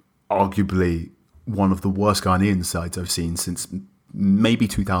arguably one of the worst Ghanaian sides I've seen since maybe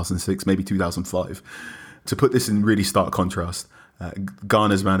 2006, maybe 2005. To put this in really stark contrast,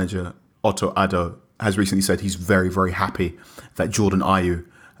 Ghana's manager, Otto Addo, has recently said he's very, very happy that Jordan Ayew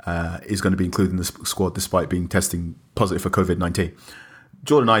is going to be included in the squad despite being testing positive for COVID-19.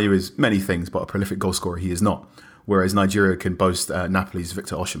 Jordan Ayew is many things, but a prolific goal scorer he is not, whereas Nigeria can boast Napoli's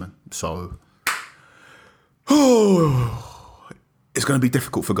Victor Osimhen. So, it's going to be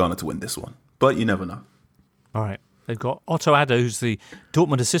difficult for Ghana to win this one, but you never know. All right. They've got Otto Addo, who's the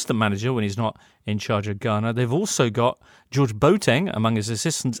Dortmund assistant manager when he's not in charge of Ghana. They've also got George Boateng among his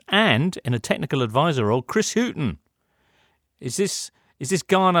assistants, and in a technical advisor role, Chris Hughton. Is this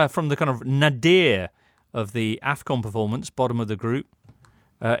Ghana from the kind of nadir of the AFCON performance, bottom of the group?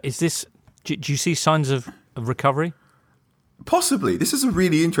 Do you see signs of recovery? Possibly. This is a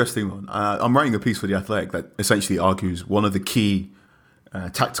really interesting one. I'm writing a piece for The Athletic that essentially argues one of the key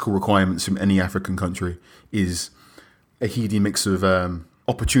tactical requirements from any African country is a heady mix of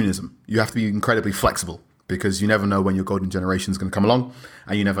opportunism. You have to be incredibly flexible because you never know when your golden generation is going to come along,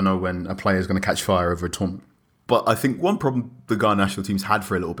 and you never know when a player is going to catch fire over a tournament. But I think one problem the Ghana national team's had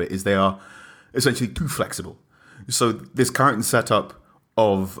for a little bit is they are essentially too flexible. So this current setup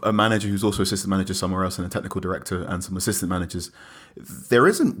of a manager who's also assistant manager somewhere else and a technical director and some assistant managers, there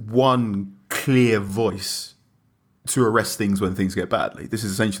isn't one clear voice to arrest things when things get badly. This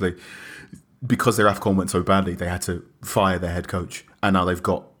is essentially because their AFCON went so badly, they had to fire their head coach, and now they've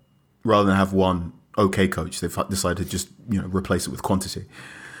got, rather than have one okay coach, they've decided to just replace it with quantity.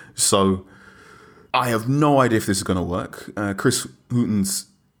 So I have no idea if this is going to work. Chris Hughton's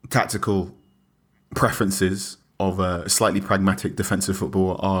tactical preferences of a slightly pragmatic defensive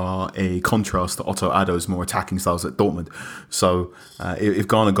football are a contrast to Otto Addo's more attacking styles at Dortmund. So if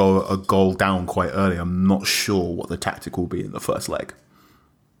Ghana go a goal down quite early, I'm not sure what the tactic will be in the first leg.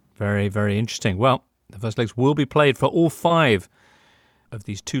 Very, very interesting. Well, the first legs will be played for all 5 of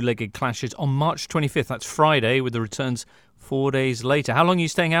these two-legged clashes on March 25th. That's Friday, with the returns 4 days later. How long are you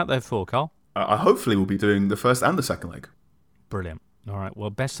staying out there for, Carl? I hopefully will be doing the first and the second leg. Brilliant. All right, well,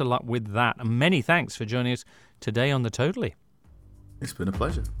 best of luck with that. And many thanks for joining us today on The Totally. It's been a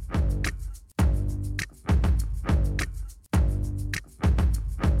pleasure.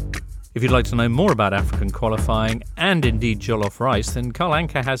 If you'd like to know more about African qualifying and indeed jollof rice, then Carl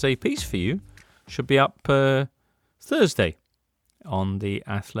Anka has a piece for you. Should be up Thursday on The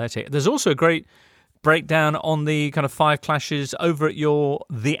Athletic. There's also a great breakdown on the kind of 5 clashes over at your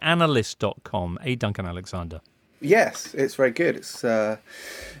theanalyst.com. Duncan Alexander. Yes, it's very good. It's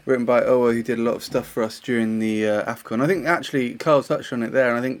written by Owa, who did a lot of stuff for us during the AFCON. I think actually Carl touched on it there,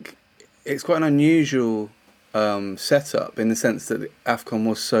 and I think it's quite an unusual setup in the sense that the AFCON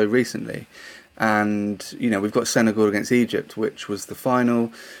was so recently. And, we've got Senegal against Egypt, which was the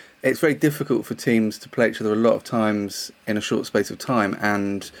final. It's very difficult for teams to play each other a lot of times in a short space of time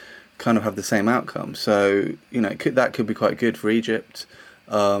and kind of have the same outcome. So, that could be quite good for Egypt.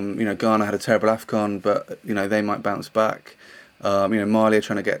 Ghana had a terrible AFCON, but, they might bounce back. Mali are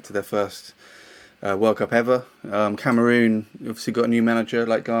trying to get to their first World Cup ever. Cameroon obviously got a new manager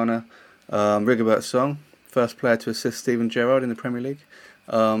like Ghana. Rigobert Song, first player to assist Steven Gerrard in the Premier League.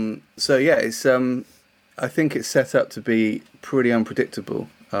 It's I think it's set up to be pretty unpredictable,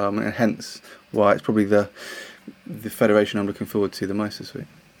 and hence why it's probably the federation I'm looking forward to the most this week.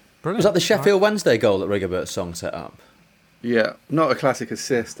 Brilliant. Was that the Sheffield Wednesday goal that Rigobert Song set up? Yeah, not a classic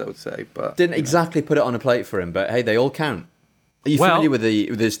assist, I would say, but didn't exactly put it on a plate for him. But hey, they all count. Are you familiar with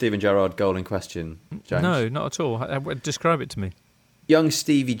the Steven Gerrard goal in question, James? No, not at all. Describe it to me. Young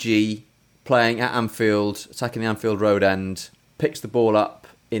Stevie G playing at Anfield, attacking the Anfield Road end, picks the ball up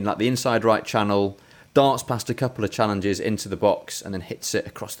in the inside right channel, darts past a couple of challenges into the box, and then hits it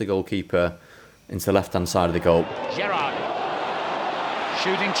across the goalkeeper into the left-hand side of the goal. Gerrard,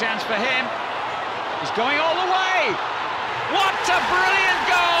 shooting chance for him. He's going all the way. What a brilliant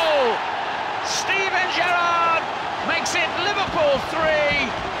goal! Steven Gerrard makes it Liverpool 3,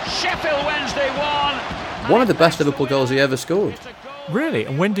 Sheffield Wednesday 1. One of the best Liverpool goals he ever scored. Really?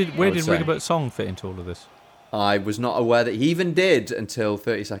 And where did Rigobert Song fit into all of this? I was not aware that he even did until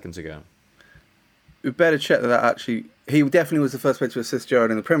 30 seconds ago. We better check that actually. He definitely was the first player to assist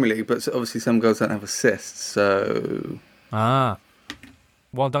Gerrard in the Premier League, but obviously some goals don't have assists, so... While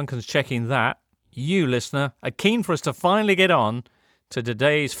Duncan's checking that, you, listener, are keen for us to finally get on to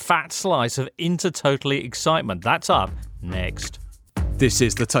today's fat slice of intertotally excitement. That's up next. This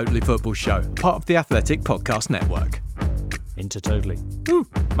is the Totally Football Show, part of the Athletic Podcast Network. Intertotally. Woo.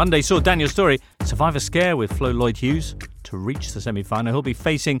 Monday saw Daniel Storey survive a scare with Flo Lloyd-Hughes to reach the semi-final. He'll be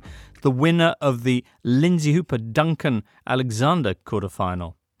facing the winner of the Lindsay Hooper-Duncan Alexander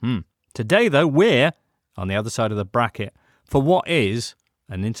quarter-final. Today, though, we're on the other side of the bracket for what is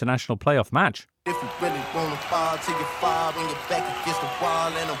an international playoff match. If you really wanna fall till you fall and you're back against the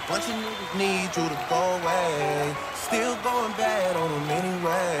wall and a bunch of niggas need you to go away. Still going bad on them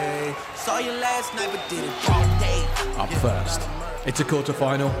anyway. Saw you last night but did it all day. Up first, it's a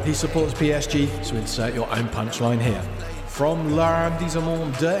quarter-final. He supports PSG, so insert your own punchline here. From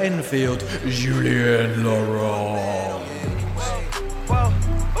l'arrondissement de Enfield, Julien Laurent.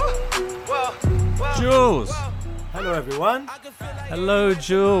 Jules! Hello, everyone. Hello,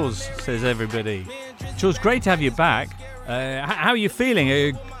 Jules, says everybody. Jules, great to have you back. How are you feeling?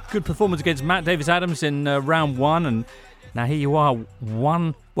 A good performance against Matt Davis-Adams in round one, and now here you are,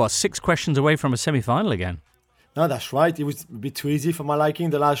 6 questions away from a semi-final again. No, that's right. It was a bit too easy for my liking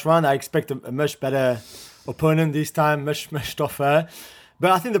the last round. I expect a much better opponent this time, much tougher.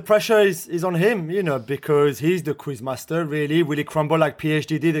 But I think the pressure is on him, because he's the quiz master, really. Will he crumble like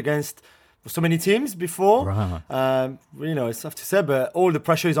PSG did against so many teams before? Right. It's tough to say, but all the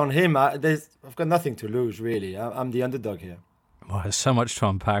pressure is on him. I've got nothing to lose, really. I'm the underdog here. Well, there's so much to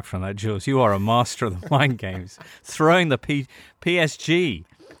unpack from that, Jules. You are a master of the mind games. Throwing the PSG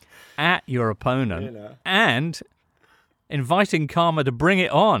at your opponent and inviting karma to bring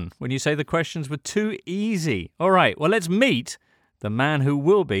it on when you say the questions were too easy. All right, well, let's meet the man who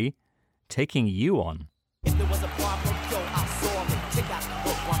will be taking you on. If there was a problem, I saw him. Check out the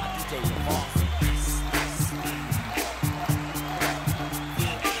book while my DJ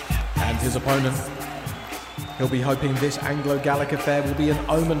And his opponent. He'll be hoping this Anglo-Gallic affair will be an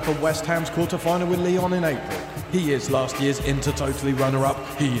omen for West Ham's quarter-final with Lyon in April. He is last year's Intertotally runner-up.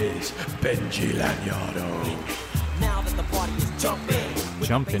 He is Benji Lanyardo. Now that the party is jumping.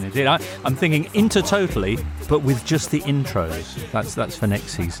 Jumping, indeed. I'm thinking Intertotally, but with just the intros. That's for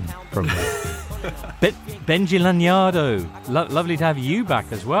next season, probably. Benji Lanyardo, lovely to have you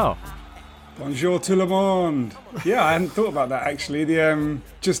back as well. Bonjour tout le monde. Yeah, I hadn't thought about that actually.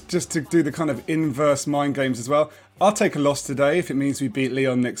 Just to do the kind of inverse mind games as well. I'll take a loss today if it means we beat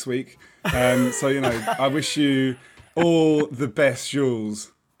Lyon next week. I wish you all the best,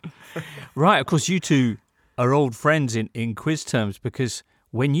 Jules. Right, of course, you two are old friends in quiz terms, because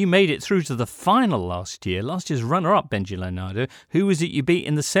when you made it through to the final last year's runner-up, Benji Lanyardo, who was it you beat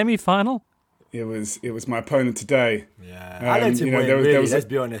in the semi-final? It was my opponent today. Yeah, I let him win, really. Let's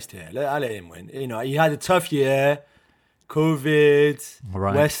be honest here. I let him win. He had a tough year. COVID,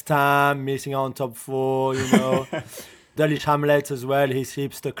 right. West Ham missing out on top 4, Dulwich Hamlet as well, his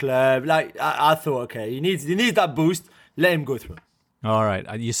hipster club. Like, I thought, okay, he needs that boost. Let him go through. All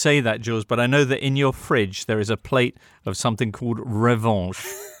right, you say that, Jules, but I know that in your fridge there is a plate of something called revanche,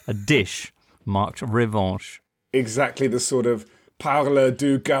 a dish marked revanche. Exactly the sort of parle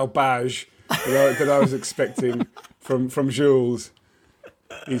du garbage that I was expecting from Jules.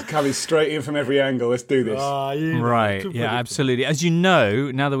 He's coming straight in from every angle. Let's do this. Right, yeah, absolutely. As you know,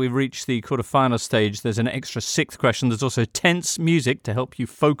 now that we've reached the quarterfinal stage, there's an extra 6th question. There's also tense music to help you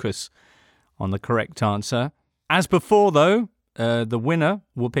focus on the correct answer. As before, though, the winner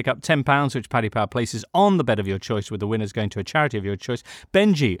will pick up £10, which Paddy Power places on the bet of your choice, with the winners going to a charity of your choice.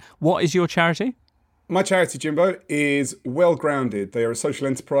 Benji, what is your charity? My charity, Jimbo, is Well Grounded. They are a social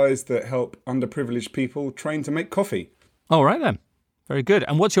enterprise that help underprivileged people train to make coffee. All right, then. Very good.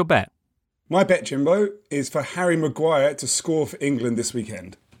 And what's your bet? My bet, Jimbo, is for Harry Maguire to score for England this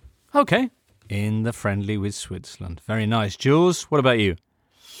weekend. Okay. In the friendly with Switzerland. Very nice. Jules, what about you?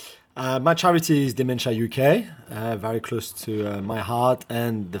 My charity is Dementia UK, very close to my heart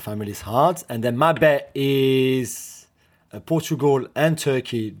and the family's heart. And then my bet is Portugal and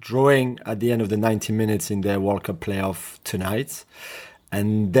Turkey drawing at the end of the 90 minutes in their World Cup playoff tonight.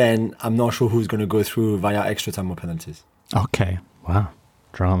 And then I'm not sure who's going to go through via extra time or penalties. Okay. Wow.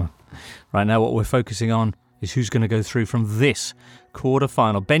 Drama. Right now what we're focusing on is who's going to go through from this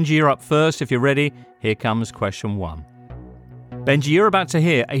quarter-final. Benji, you're up first. If you're ready, here comes question 1. Benji, you're about to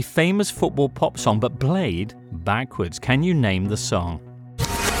hear a famous football pop song, but played backwards. Can you name the song?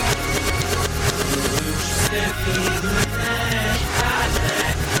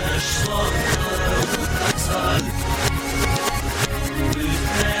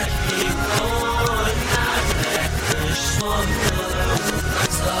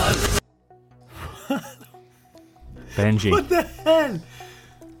 Benji. What the hell?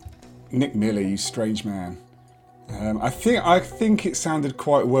 Nick Miller, you strange man. I think it sounded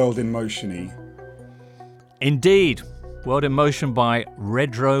quite World in Motion-y. Indeed. World in Motion by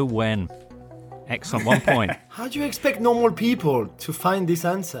Redro Wen. Excellent. 1 point. How do you expect normal people to find this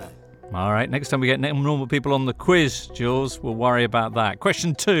answer? All right. Next time we get normal people on the quiz, Jules, we'll worry about that.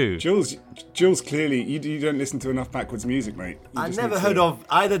 Question 2. Jules, clearly, you don't listen to enough backwards music, mate. I never heard of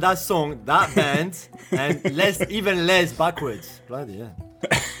either that song, that band, and even less backwards. Bloody yeah.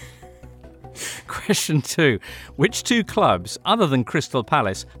 Question 2. Which 2 clubs, other than Crystal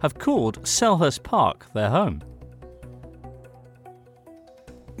Palace, have called Selhurst Park their home?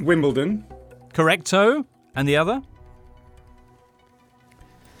 Wimbledon. Correcto. And the other?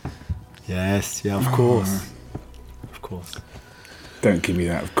 Yes, yeah, of course. Of course. Don't give me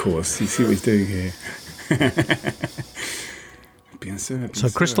that, of course. You see what he's doing here. So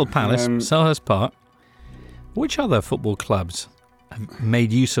Crystal Palace, Selhurst Park. Which other football clubs have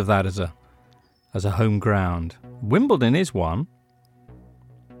made use of that as a home ground? Wimbledon is one.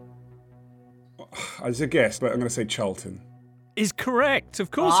 As a guess, but I'm going to say Charlton. Is correct.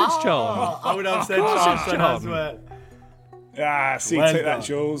 Of course it's Charlton. I would have said Charlton as well. See, well take done. that,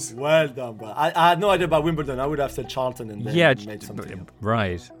 Jules. Well done, bro. I had no idea about Wimbledon. I would have said Charlton and then made something up.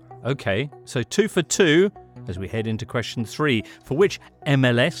 Right. Okay. So 2 for 2 as we head into question 3. For which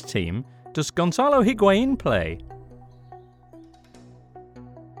MLS team does Gonzalo Higuain play?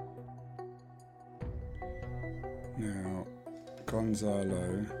 Now,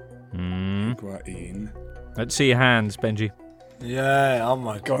 Gonzalo Higuain. Let's see your hands, Benji. Yeah, oh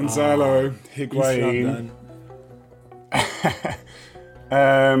my God. Gonzalo Higuain.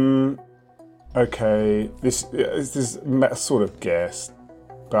 Okay, this is a sort of guess,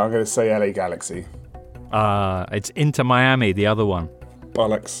 but I'm going to say LA Galaxy. It's Inter Miami, the other one.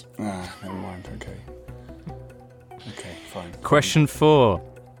 Bollocks. Never mind. Okay, fine. Question 4.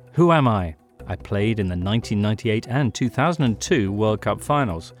 Who am I? I played in the 1998 and 2002 World Cup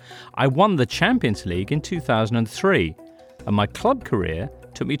finals. I won the Champions League in 2003, and my club career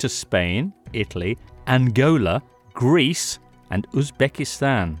took me to Spain, Italy, Angola, Greece, and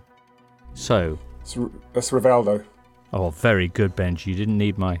Uzbekistan. So... That's Rivaldo. Oh, very good, Benji. You didn't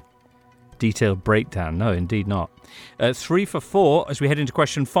need my detailed breakdown. No, indeed not. 3 for 4 as we head into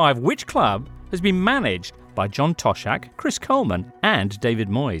question 5. Which club has been managed by John Toshak, Chris Coleman, and David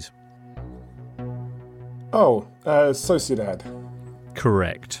Moyes? Sociedad.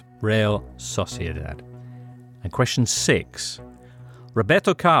 Correct. Real Sociedad. And question 6.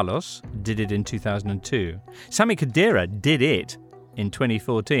 Roberto Carlos did it in 2002. Sami Khedira did it in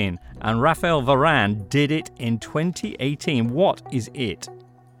 2014. And Rafael Varane did it in 2018. What is it?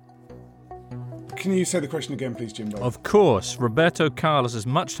 Can you say the question again, please, Jimbo? Of course. Roberto Carlos, as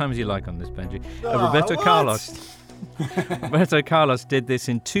much time as you like on this, Benji. Roberto Carlos did this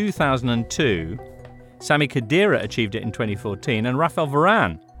in 2002. Sami Khedira achieved it in 2014 and Rafael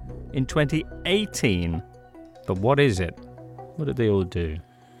Varane in 2018. But what is it? What did they all do?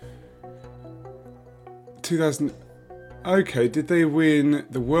 2000. Okay, did they win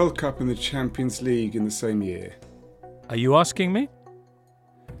the World Cup and the Champions League in the same year? Are you asking me?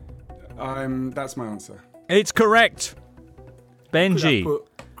 That's my answer. It's correct. Benji. Could have put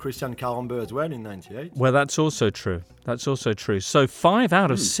Christian Carambeu as well in 98. Well, that's also true. So 5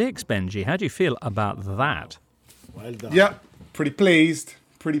 out of 6, Benji. How do you feel about that? Well done. Yeah, pretty pleased.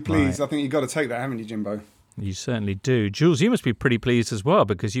 Right. I think you've got to take that, haven't you, Jimbo? You certainly do. Jules, you must be pretty pleased as well,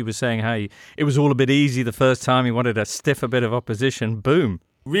 because you were saying how it was all a bit easy the first time. You wanted to stiff a bit of opposition. Boom.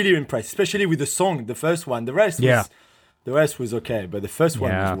 Really impressed, especially with the song, the first one. The rest was okay, but the first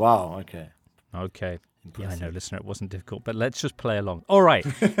one was wow. Okay. Yeah, I know, listener, it wasn't difficult, but let's just play along. All right,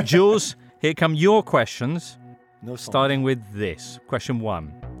 Jules, here come your questions. Starting with this. Question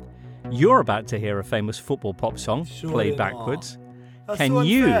 1. You're about to hear a famous football pop song played backwards. Can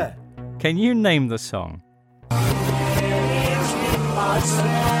you name the song?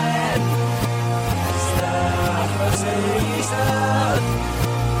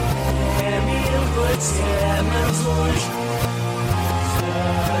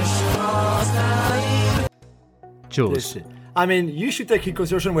 Jules. I mean, you should take in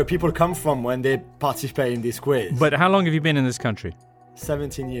consideration where people come from when they participate in this quiz. But how long have you been in this country?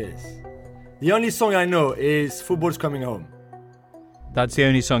 17 years. The only song I know is Football's Coming Home. That's the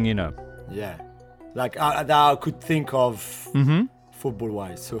only song you know? Yeah. Like, that I could think of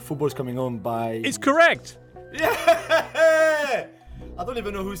football-wise. So Football's Coming Home by... It's correct! Yeah! I don't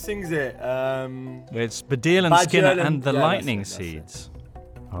even know who sings it. It's Baddiel and Skinner and the Lightning Seeds.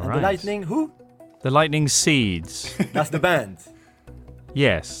 All right. The Lightning who? The Lightning Seeds. That's the band?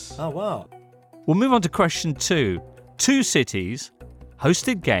 Yes. Oh, wow. We'll move on to question 2. 2 cities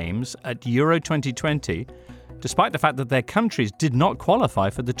hosted games at Euro 2020 despite the fact that their countries did not qualify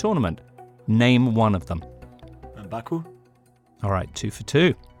for the tournament. Name one of them. Baku. All right, 2 for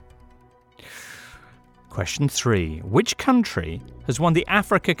 2. Question 3. Which country has won the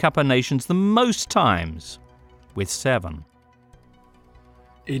Africa Cup of Nations the most times? With 7.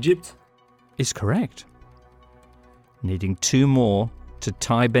 Egypt. Is correct. Needing 2 more to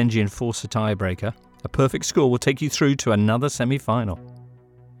tie Benji and force a tiebreaker. A perfect score will take you through to another semi-final.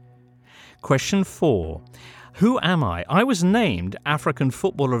 Question 4. Who am I? I was named African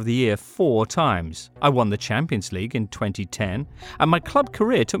Footballer of the Year 4 times. I won the Champions League in 2010, and my club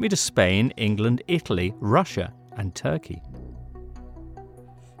career took me to Spain, England, Italy, Russia, and Turkey.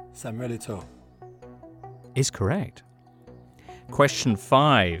 Samuel Eto'o. Is correct. Question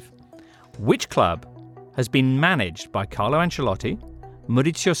 5. Which club has been managed by Carlo Ancelotti,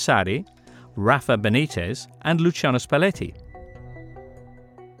 Maurizio Sarri, Rafa Benitez, and Luciano Spalletti?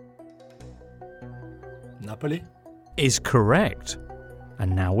 Napoli. Is correct.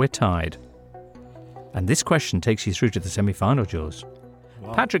 And now we're tied. And this question takes you through to the semi-final, Jules.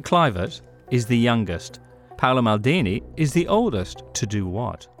 Wow. Patrick Kluivert is the youngest. Paolo Maldini is the oldest. To do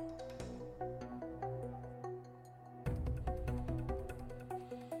what?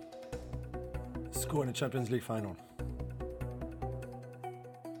 Score in the Champions League final.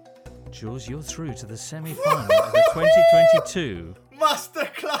 Jules, you're through to the semi-final of the 2022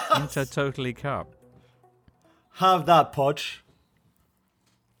 Masterclass Intertotally Cup. Have that, Poch.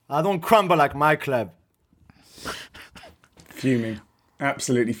 I don't crumble like my club. Fuming.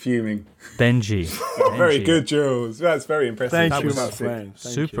 Absolutely fuming. Benji. Very good, Jules. That's very impressive. Thank you, my friend.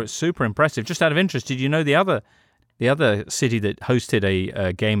 Super impressive. Just out of interest, did you know the other city that hosted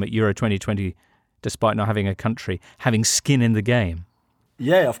a game at Euro 2020, despite not having a country, having skin in the game?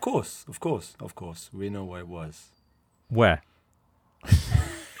 Yeah, of course. We know where it was. Where?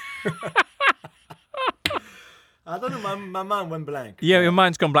 I don't know. My mind went blank. Yeah, your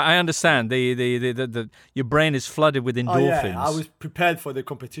mind's gone blank. I understand. Your brain is flooded with endorphins. Oh, yeah. I was prepared for the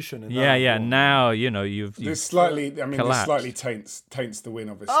competition. And Now you've this slightly taints the win,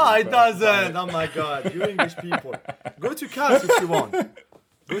 obviously. Oh, it doesn't. Oh my God, you English people. Go to CAS if you want.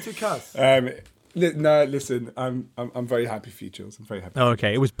 Go to CAS. No, listen. I'm very happy for you, Jules. I'm very happy.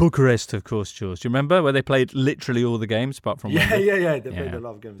 Okay, it was Bucharest, of course, Jules. Do you remember where they played literally all the games apart from Wembley? Yeah. They played a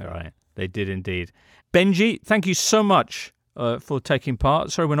lot of games. All right, they did indeed. Benji, thank you so much for taking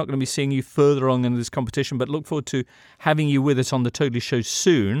part. Sorry, we're not going to be seeing you further on in this competition, but look forward to having you with us on the Totally Show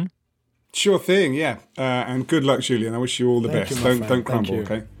soon. Sure thing, yeah. And good luck, Julian. I wish you all the best. Don't crumble,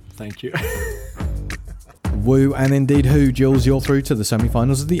 okay? Thank you. Woo and indeed who, Jules, you're through to the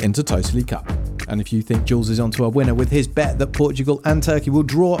semi-finals of the Intertotally Cup. And if you think Jules is onto a winner with his bet that Portugal and Turkey will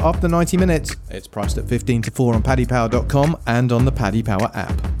draw after 90 minutes, it's priced at 15-4 on paddypower.com and on the Paddy Power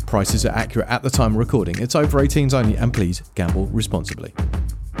app. Prices are accurate at the time of recording. It's over 18s only, and please gamble responsibly.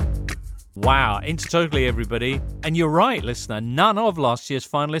 Wow, into Totally, everybody. And you're right, listener, none of last year's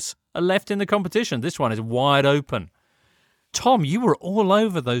finalists are left in the competition. This one is wide open. Tom, you were all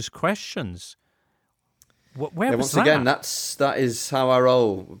over those questions. Where was once that? Again, that is how I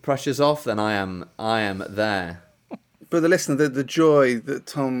roll. Pressure's off, then I am there. For the listener, the joy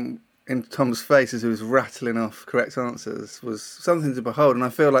that in Tom's face as he was rattling off correct answers was something to behold, and I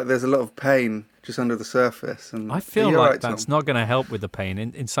feel like there's a lot of pain just under the surface. And I feel like that's not going to help with the pain.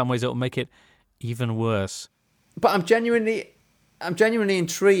 In some ways, it'll make it even worse. But I'm genuinely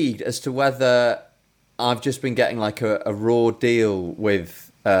intrigued as to whether I've just been getting like a raw deal with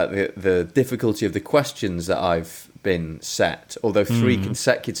the difficulty of the questions that I've been set, although 3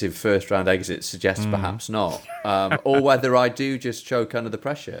 consecutive first-round exits suggests perhaps not, or whether I do just choke under the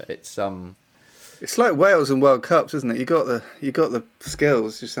pressure. It's like Wales and World Cups, isn't it? You got the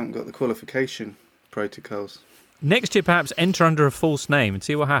skills, just haven't got the qualification protocols. Next year, perhaps enter under a false name and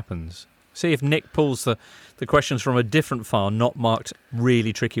see what happens. See if Nick pulls the questions from a different file, not marked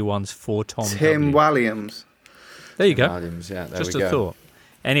really tricky ones for Tom. Tim Walliams. There you go. Walliams, yeah, there just we a go. thought.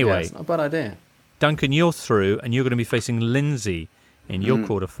 Anyway, yeah, it's not a bad idea. Duncan, you're through, and you're going to be facing Lindsay in your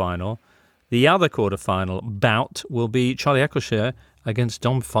quarterfinal. The other quarterfinal bout will be Charlie Eccleshare against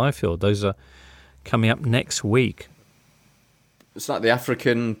Dom Fifield. Those are coming up next week. It's like the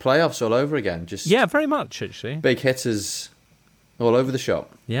African playoffs all over again. Yeah, very much, actually. Big hitters all over the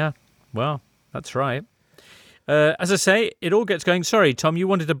shop. Yeah, well, that's right. As I say, it all gets going. Sorry, Tom, you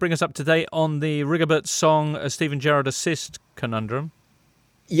wanted to bring us up to date on the Rigobert Song Steven Gerrard assist conundrum.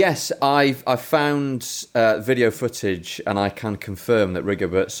 Yes, I found video footage, and I can confirm that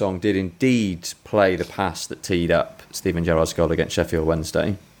Rigobert Song did indeed play the pass that teed up Steven Gerrard's goal against Sheffield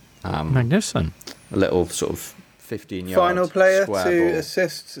Wednesday. Magnificent. A little sort of 15-yard Final player square to ball.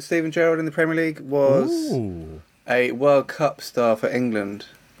 assist Steven Gerrard in the Premier League was a World Cup star for England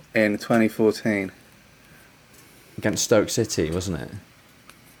in 2014. Against Stoke City, wasn't it?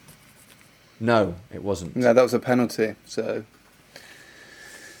 No, it wasn't. No, that was a penalty. So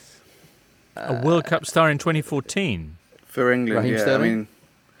a World Cup star in 2014 for England. Raheem Yeah, Sterling? I mean,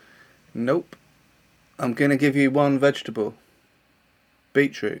 nope. I'm going to give you one vegetable.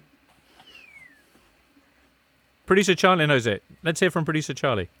 Beetroot. Producer Charlie knows it. Let's hear from Producer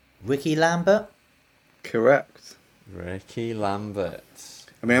Charlie. Ricky Lambert? Correct. Ricky Lambert.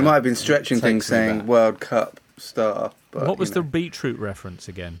 I mean, I might have been stretching Takes things me saying back. World Cup star. But, What was the beetroot reference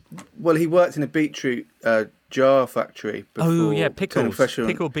again? Well, he worked in a beetroot jar factory before. Oh, yeah, turning pickles. professional.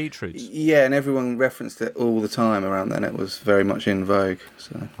 Pickled beetroots. Yeah, and everyone referenced it all the time around then. It was very much in vogue.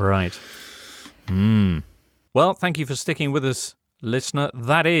 So. Right. Well, thank you for sticking with us, listener.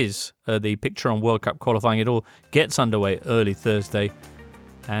 That is the picture on World Cup qualifying. It all gets underway early Thursday.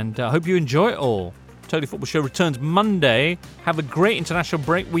 And I hope you enjoy it all. Totally Football Show returns Monday. Have a great international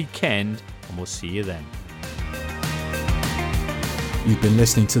break weekend, and we'll see you then. You've been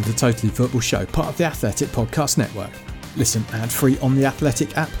listening to the Totally Football Show, part of the Athletic Podcast Network. Listen ad-free on the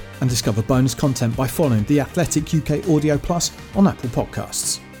Athletic app and discover bonus content by following the Athletic UK Audio Plus on Apple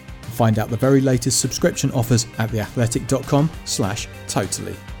Podcasts. Find out the very latest subscription offers at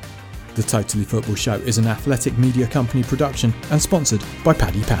theathletic.com/totally. The Totally Football Show is an Athletic Media Company production and sponsored by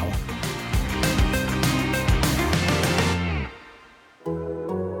Paddy Power.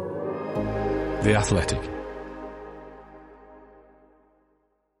 The Athletic.